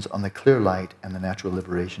instructions on the clear light and the natural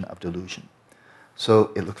liberation of delusion.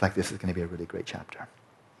 So it looks like this is going to be a really great chapter.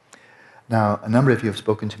 Now, a number of you have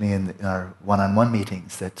spoken to me in our one-on-one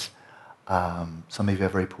meetings that some of you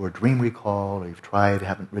have very poor dream recall, or you've tried,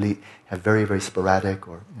 have very, very sporadic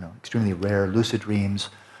or extremely rare lucid dreams,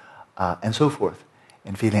 and so forth,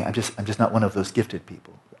 and feeling I'm just not one of those gifted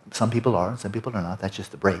people. Some people are, some people are not. That's just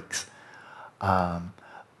the breaks.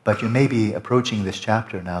 But you may be approaching this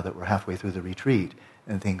chapter now that we're halfway through the retreat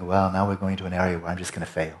and think, well, now we're going to an area where I'm just going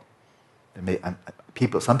to fail.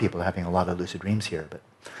 Some people are having a lot of lucid dreams here, but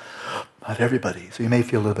not everybody. So you may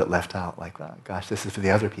feel a little bit left out, like, oh, gosh, this is for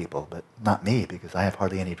the other people, but not me, because I have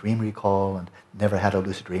hardly any dream recall and never had a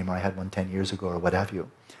lucid dream, or I had one 10 years ago, or what have you.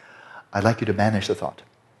 I'd like you to banish the thought.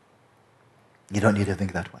 You don't need to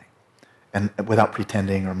think that way. And without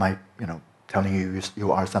pretending or telling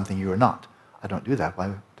you are something you are not. I don't do that.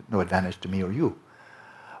 Why? No advantage to me or you.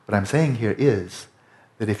 What I'm saying here is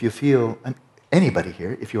that if you feel, and anybody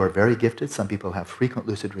here, if you are very gifted, some people have frequent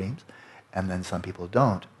lucid dreams, and then some people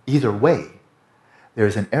don't. Either way, there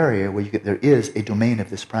is an area where there is a domain of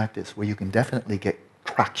this practice where you can definitely get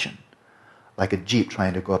traction. Like a Jeep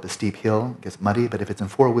trying to go up a steep hill, it gets muddy, but if it's in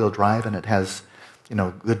four-wheel drive and it has,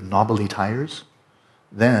 good knobbly tires,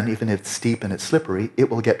 then even if it's steep and it's slippery, it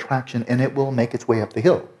will get traction and it will make its way up the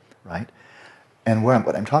hill, right? And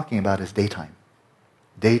what I'm talking about is daytime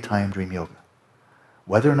dream yoga.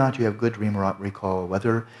 Whether or not you have good dream recall,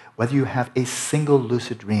 whether you have a single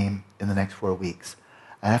lucid dream in the next 4 weeks,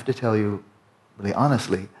 I have to tell you, really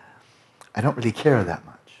honestly, I don't really care that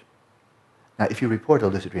much. Now, if you report a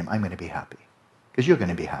lucid dream, I'm going to be happy, because you're going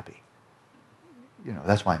to be happy.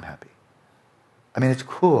 That's why I'm happy. I mean, it's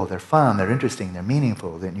cool, they're fun, they're interesting, they're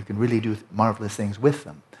meaningful, then you can really do marvelous things with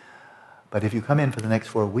them. But if you come in for the next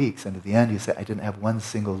 4 weeks and at the end you say, I didn't have one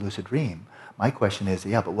single lucid dream, my question is,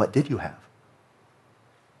 yeah, but what did you have?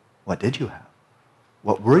 What did you have?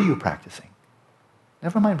 What were you practicing?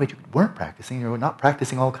 Never mind what you weren't practicing. You were not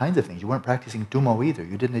practicing all kinds of things. You weren't practicing tumo either.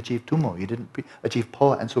 You didn't achieve tumo. You didn't achieve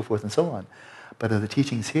po, and so forth and so on. But of the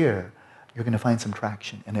teachings here, you're going to find some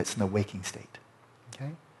traction, and it's in the waking state.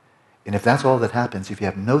 Okay? And if that's all that happens, if you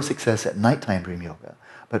have no success at nighttime dream yoga,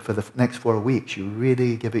 but for the next 4 weeks you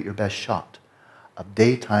really give it your best shot of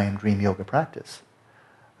daytime dream yoga practice,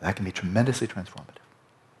 that can be tremendously transformative.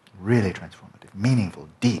 Really transformative, meaningful,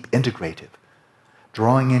 deep, integrative.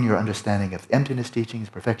 Drawing in your understanding of emptiness teachings,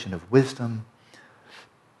 perfection of wisdom,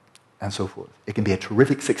 and so forth. It can be a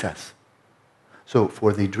terrific success. So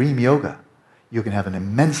for the dream yoga, you can have an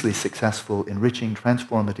immensely successful, enriching,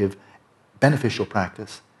 transformative, beneficial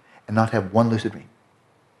practice and not have one lucid dream.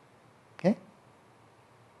 Okay?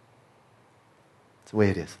 That's the way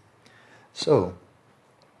it is. So,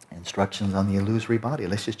 instructions on the illusory body.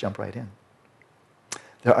 Let's just jump right in.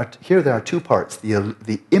 There are 2 parts,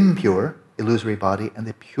 the impure illusory body and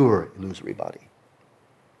the pure illusory body.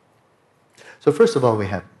 So first of all, we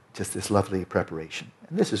have just this lovely preparation.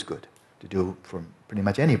 And this is good to do for pretty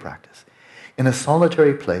much any practice. In a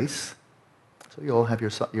solitary place, so you all have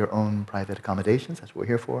your own private accommodations, that's what we're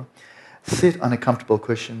here for. Sit on a comfortable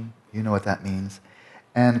cushion, you know what that means,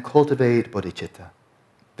 and cultivate bodhicitta,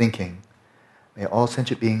 thinking, may all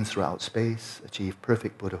sentient beings throughout space achieve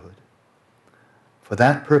perfect Buddhahood. For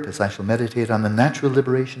that purpose, I shall meditate on the natural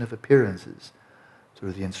liberation of appearances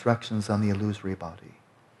through the instructions on the illusory body.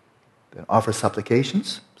 Then offer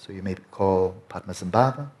supplications, so you may call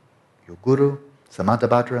Padmasambhava, your guru,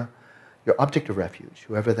 Samantabhadra, your object of refuge,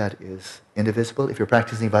 whoever that is, indivisible. If you're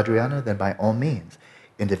practicing Vajrayana, then by all means,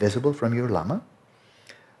 indivisible from your Lama.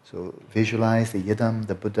 So visualize the Yidam,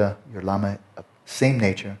 the Buddha, your Lama, same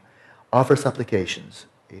nature. Offer supplications,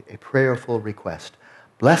 a prayerful request.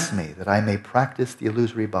 Bless me that I may practice the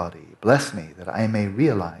illusory body. Bless me that I may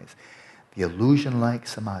realize the illusion-like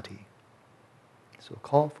samadhi. So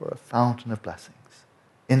call for a fountain of blessings,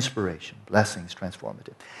 inspiration, blessings,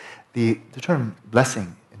 transformative. The term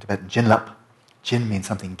blessing in Tibetan, jin lap. Jin means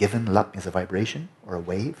something given, lap means a vibration or a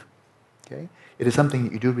wave. Okay? It is something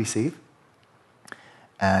that you do receive,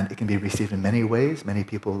 and it can be received in many ways. Many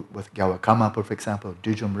people with Gyawa Kamapa, for example,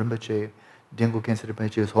 Dujum Rinpoche, Dingo Khyentse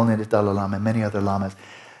Rinpoche, Holiness Dalai Lama, and many other lamas,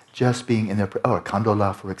 just being in their,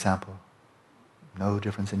 Kandola, for example, no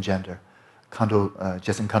difference in gender.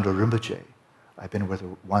 Jessen Kando Rinpoche, I've been with her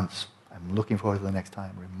once. I'm looking forward to the next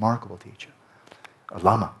time. Remarkable teacher. A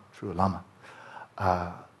lama, true lama.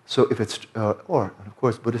 So if it's, or of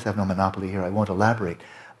course Buddhists have no monopoly here, I won't elaborate,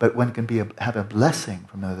 but one can have a blessing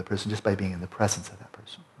from another person just by being in the presence of that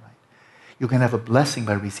person, right? You can have a blessing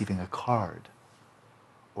by receiving a card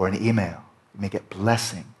or an email. You may get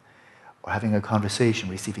blessing, or having a conversation,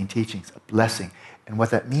 receiving teachings, a blessing. And what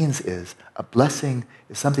that means is, a blessing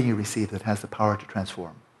is something you receive that has the power to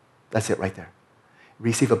transform. That's it right there. You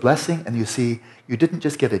receive a blessing and you see, you didn't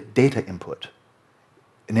just get a data input,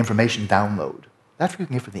 an information download. That's what you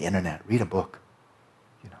can get from the internet. Read a book.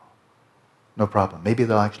 No problem. Maybe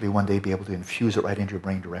they'll actually one day be able to infuse it right into your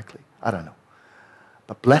brain directly. I don't know.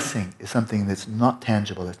 But blessing is something that's not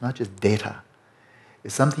tangible. It's not just data.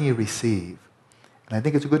 It's something you receive. And I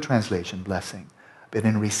think it's a good translation, blessing. But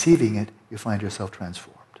in receiving it, you find yourself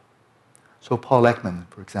transformed. So Paul Ekman,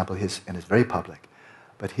 for example, and it's very public,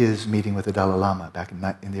 but his meeting with the Dalai Lama back in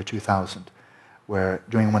the year 2000, where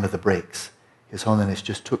during one of the breaks, His Holiness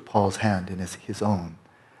just took Paul's hand in his own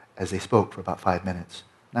as they spoke for about 5 minutes.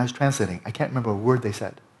 And I was translating. I can't remember a word they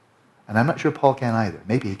said. And I'm not sure Paul can either.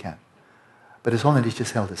 Maybe he can. But His Holiness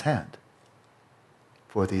just held his hand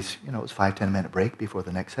for these, it was 5-10 minute break before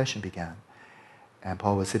the next session began. And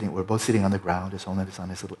Paul was sitting, we're both sitting on the ground, His Holiness on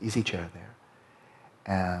his little easy chair there.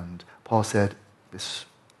 And Paul said, this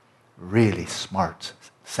really smart,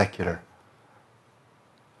 secular,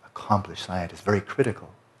 accomplished scientist, very critical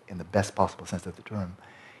in the best possible sense of the term,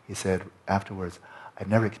 he said afterwards, I've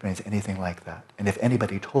never experienced anything like that. And if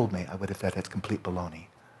anybody told me, I would have said it's complete baloney.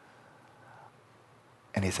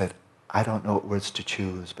 And he said, I don't know what words to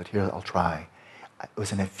choose, but here I'll try. It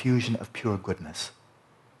was an infusion of pure goodness.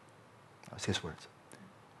 That was his words.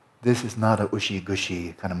 This is not a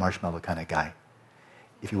ushy-gushy kind of marshmallow kind of guy.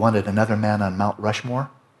 If you wanted another man on Mount Rushmore,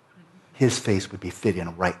 his face would be fit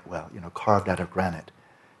in right well, carved out of granite.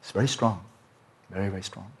 It's very strong, very, very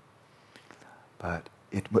strong.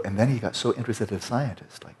 And then he got so interested as a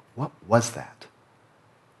scientist, like, what was that?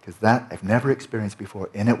 Because that I've never experienced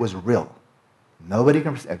before, and it was real. Nobody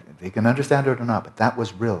can, they can understand it or not, but that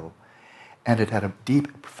was real. And it had a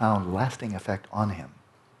deep, profound, lasting effect on him.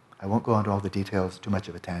 I won't go into all the details, too much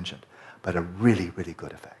of a tangent, but a really, really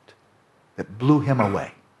good effect that blew him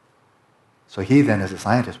away. So he then, as a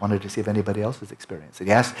scientist, wanted to see if anybody else has experienced it.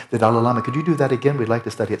 He asked the Dalai Lama, could you do that again? We'd like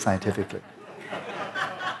to study it scientifically.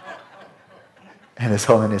 And His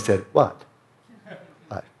Holiness said, what?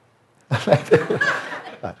 What?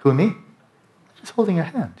 What? Who, me? Just holding your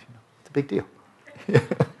hand. It's a big deal.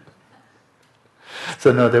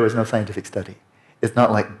 So no, there was no scientific study. It's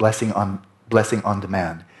not like blessing on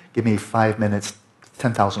demand. Give me 5 minutes,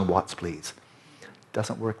 10,000 watts, please. It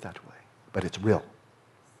doesn't work that way, but it's real.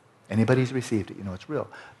 Anybody who's received it, it's real.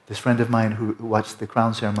 This friend of mine who watched the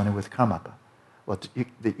crown ceremony with Karmapa, well,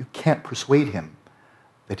 you can't persuade him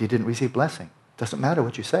that he didn't receive blessing. Doesn't matter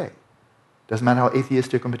what you say. Doesn't matter how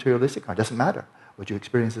atheistic or materialistic you are. Doesn't matter. What you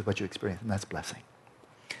experience is what you experience, and that's blessing.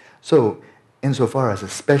 So, insofar as,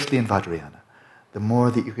 especially in Vajrayana, the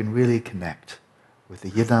more that you can really connect with the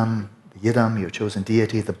Yidam, your chosen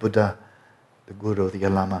deity, the Buddha, the Guru, the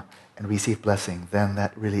Yalama, and receive blessing, then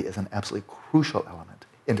that really is an absolutely crucial element,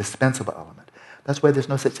 indispensable element. That's why there's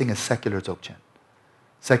no such thing as secular Dzogchen.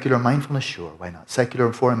 Secular mindfulness, sure, why not?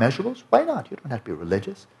 Secular four immeasurables, why not? You don't have to be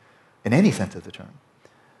religious, in any sense of the term.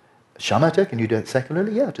 Shamatha, can you do it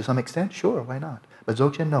secularly? Yeah, to some extent, sure, why not? But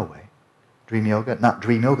Dzogchen, no way. Dream yoga, not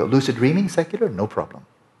dream yoga. Lucid dreaming, secular, no problem.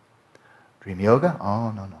 Dream yoga, oh,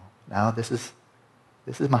 no. Now this is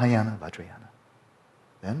Mahayana, Vajrayana.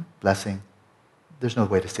 Then, blessing. There's no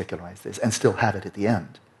way to secularize this and still have it at the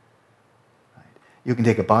end. Right? You can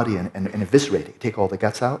take a body and eviscerate it, take all the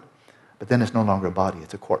guts out, but then it's no longer a body,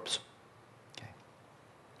 it's a corpse. Okay.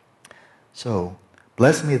 So,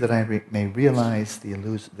 bless me that I may realize the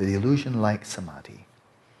illusion-like samadhi.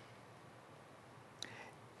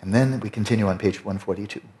 And then we continue on page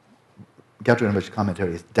 142. Gyaltsen Rinpoche's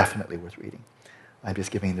commentary is definitely worth reading. I'm just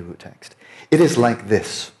giving the root text. It is like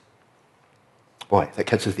this. Boy, that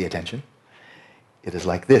catches the attention. It is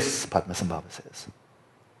like this, Padmasambhava says.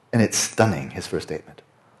 And it's stunning, his first statement.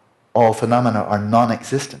 All phenomena are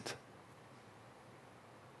non-existent.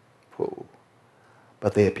 Whoa.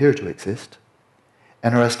 But they appear to exist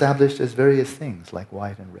and are established as various things like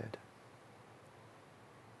white and red.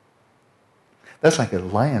 That's like a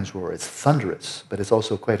lion's roar. It's thunderous, but it's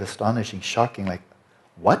also quite astonishing, shocking, like,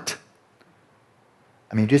 what?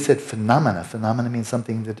 I mean, you just said phenomena. Phenomena means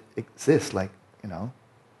something that exists, like,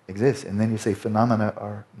 exists. And then you say phenomena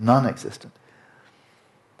are non-existent.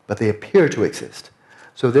 But they appear to exist.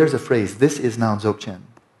 So there's a phrase, this is now Dzogchen.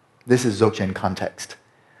 This is Dzogchen context.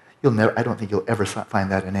 I don't think you'll ever find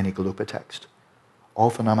that in any Galupa text. All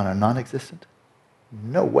phenomena are non-existent?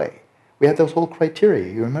 No way. We had those whole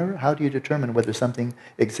criteria. You remember? How do you determine whether something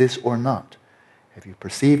exists or not? Have you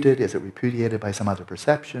perceived it? Is it repudiated by some other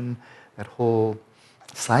perception? That whole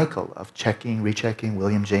cycle of checking, rechecking,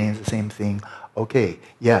 William James, the same thing. Okay,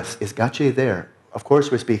 yes, is Gache there? Of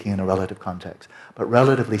course we're speaking in a relative context. But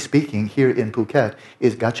relatively speaking, here in Phuket,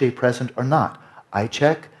 is Gache present or not? I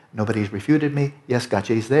check, nobody's refuted me. Yes,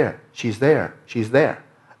 Gache's there. She's there. She's there.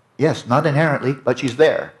 Yes, not inherently, but she's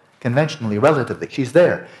there. Conventionally, relatively, she's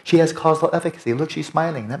there. She has causal efficacy. Look, she's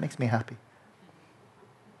smiling. That makes me happy.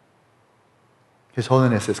 His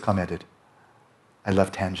Holiness has commented, I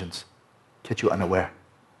love tangents, catch you unaware.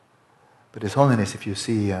 But His Holiness, if you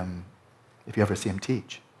ever see him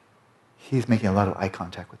teach, he's making a lot of eye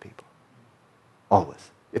contact with people.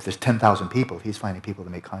 Always. If there's 10,000 people, he's finding people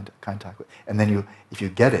to make contact with. And then if you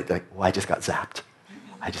get it, like, well, I just got zapped.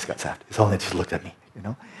 I just got zapped. His whole head just looked at me, you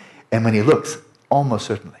know. And when he looks, almost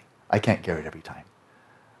certainly, I can't get it every time,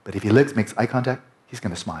 but if he looks, makes eye contact, he's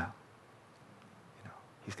going to smile. You know,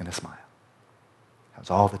 he's going to smile. Happens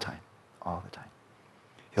all the time, all the time.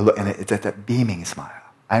 He'll look, and it's at that beaming smile.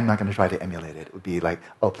 I'm not going to try to emulate it. It would be like,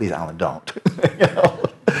 oh, please, Alan, don't. You know?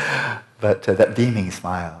 But that beaming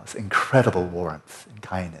smile, is incredible warmth and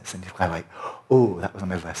kindness, and he's kind of like, oh, that was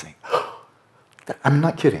my blessing. I'm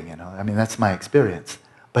not kidding, you know. I mean, that's my experience.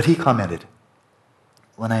 But he commented,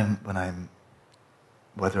 when I'm,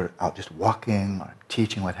 whether out just walking or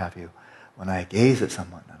teaching, what have you, when I gaze at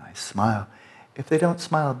someone and I smile, if they don't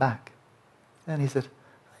smile back, then he said,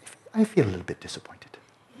 I feel a little bit disappointed.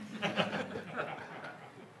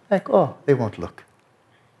 Like, oh, they won't look.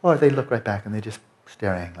 Or they look right back and they're just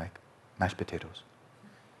staring like mashed potatoes.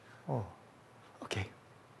 Oh, okay.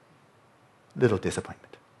 Little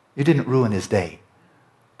disappointment. You didn't ruin his day,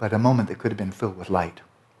 but a moment that could have been filled with light.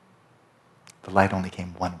 The light only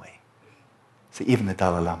came one way. So even the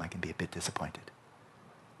Dalai Lama can be a bit disappointed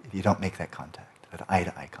if you don't make that contact, that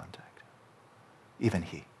eye-to-eye contact. Even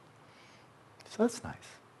he. So it's nice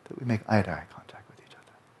that we make eye-to-eye contact with each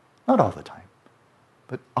other. Not all the time,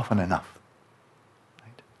 but often enough.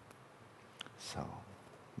 Right? So,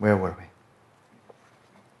 where were we?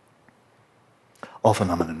 All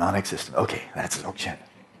phenomena non-existent. Okay, that's Dzogchen.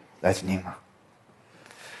 That's Nyingma.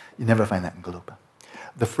 You never find that in Gelugpa.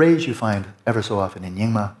 The phrase you find ever so often in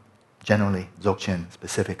Nyingma, generally Dzogchen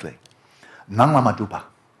specifically, Nang Lama Dupa,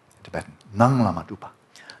 Tibetan, Nang Lama Dupa.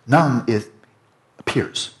 Nang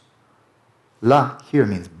appears. La here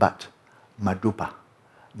means but. Madupa,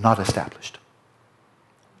 not established.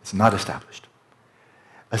 It's not established.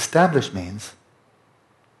 Established means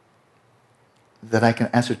that I can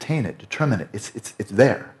ascertain it, determine it. It's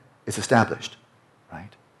there. It's established, right?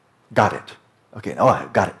 Got it. Okay, oh, I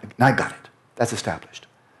got it. Now I got it. That's established.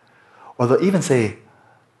 Or they'll even say,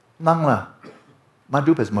 Nangla,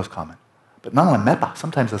 Madupa is most common. But Nangla Mepa,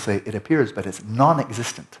 sometimes they'll say, it appears, but it's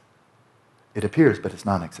non-existent. It appears, but it's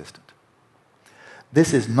non-existent.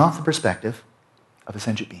 This is not the perspective of a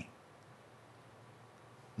sentient being.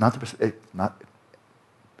 That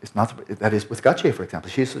is with Gache, for example.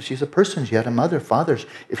 She's a person. She had a mother, father.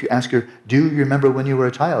 If you ask her, do you remember when you were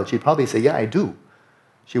a child? She'd probably say, yeah, I do.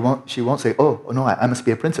 She won't say, oh no, I must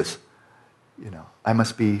be a princess. You know, I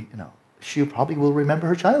must be, you know. She probably will remember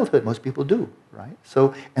her childhood. Most people do, right?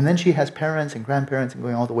 So, and then she has parents and grandparents and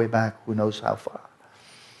going all the way back, who knows how far.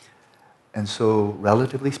 And so,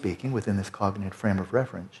 relatively speaking, within this cognitive frame of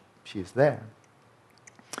reference, she is there.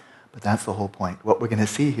 But that's the whole point. What we're going to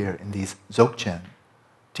see here in these Dzogchen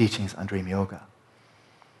teachings on dream yoga,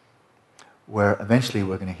 where eventually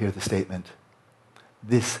we're going to hear the statement,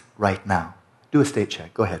 this right now. Do a state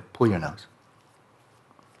check. Go ahead. Pull your nose.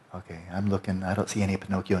 Okay, I'm looking. I don't see any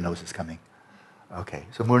Pinocchio noses coming. Okay,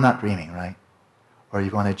 so we're not dreaming, right? Or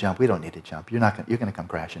you want to jump. We don't need to jump. You're going to come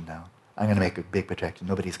crashing down. I'm going to make a big protection.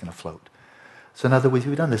 Nobody's going to float. So in other words,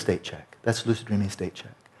 we've done the state check. That's lucid dreaming state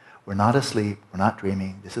check. We're not asleep. We're not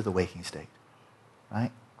dreaming. This is the waking state,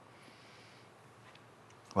 right?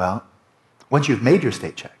 Well, once you've made your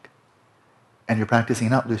state check, and you're practicing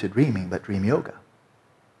not lucid dreaming, but dream yoga,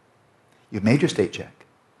 you've made your state check,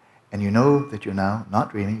 and you know that you're now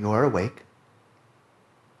not dreaming, you are awake.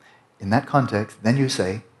 In that context, then you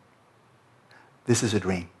say, this is a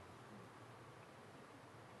dream.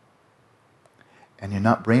 And you're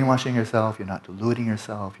not brainwashing yourself, you're not deluding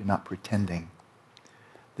yourself, you're not pretending.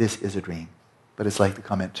 This is a dream. But it's like the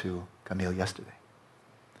comment to Camille yesterday.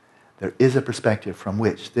 There is a perspective from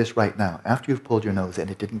which this right now, after you've pulled your nose and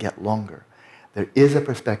it didn't get longer, there is a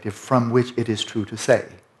perspective from which it is true to say,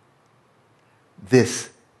 this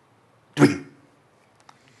dream.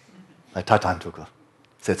 Like Tatan Tukul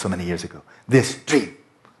said so many years ago, this dream.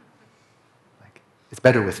 Like, it's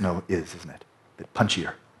better with no is, isn't it? A bit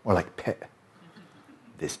punchier, more like pe.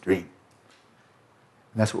 This dream.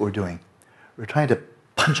 And that's what we're doing. We're trying to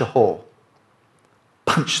punch a hole,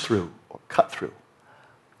 punch through, or cut through.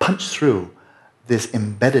 Punch through this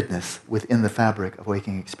embeddedness within the fabric of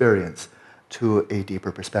waking experience to a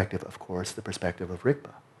deeper perspective, of course, the perspective of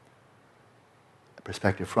Rigpa. A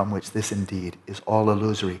perspective from which this indeed is all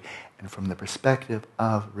illusory. And from the perspective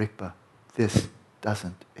of Rigpa, this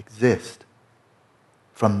doesn't exist.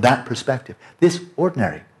 From that perspective, this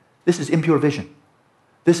ordinary, this is impure vision.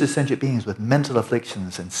 This is sentient beings with mental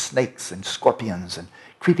afflictions and snakes and scorpions and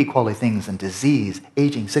creepy crawly things and disease,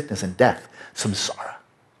 aging, sickness, and death, samsara.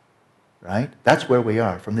 Right? That's where we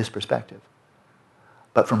are from this perspective.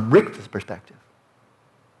 But from Rigpa's perspective,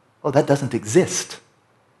 oh, that doesn't exist.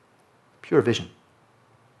 Pure vision.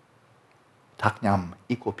 Taknyam,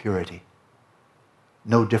 equal purity.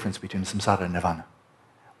 no difference between samsara and nirvana.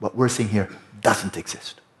 What we're seeing here doesn't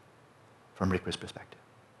exist from Rikri's perspective.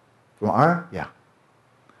 From our, yeah.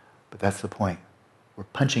 But that's the point. We're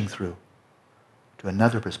punching through to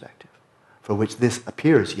another perspective for which this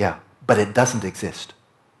appears, yeah, but it doesn't exist.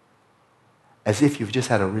 As if you've just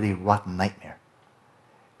had a really rotten nightmare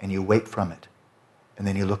and you wake from it and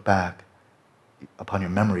then you look back upon your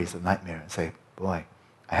memories of the nightmare and say, boy,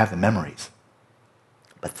 I have the memories,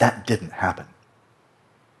 but that didn't happen.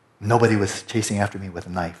 Nobody was chasing after me with a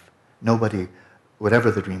knife. Nobody,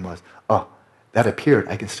 whatever the dream was, oh, that appeared,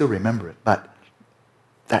 I can still remember it, but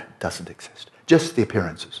that doesn't exist. Just the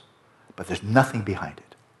appearances, but there's nothing behind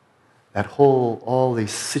it. That whole, all the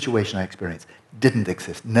situation I experienced didn't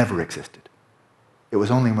exist, never existed. It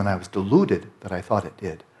was only when I was deluded that I thought it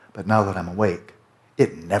did, but now that I'm awake,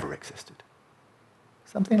 it never existed.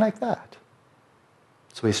 Something like that.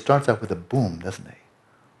 So he starts out with a boom, doesn't he?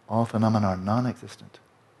 All phenomena are non-existent.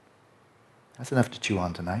 That's enough to chew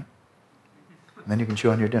on tonight. And then you can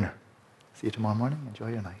chew on your dinner. See you tomorrow morning. Enjoy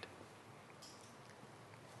your night.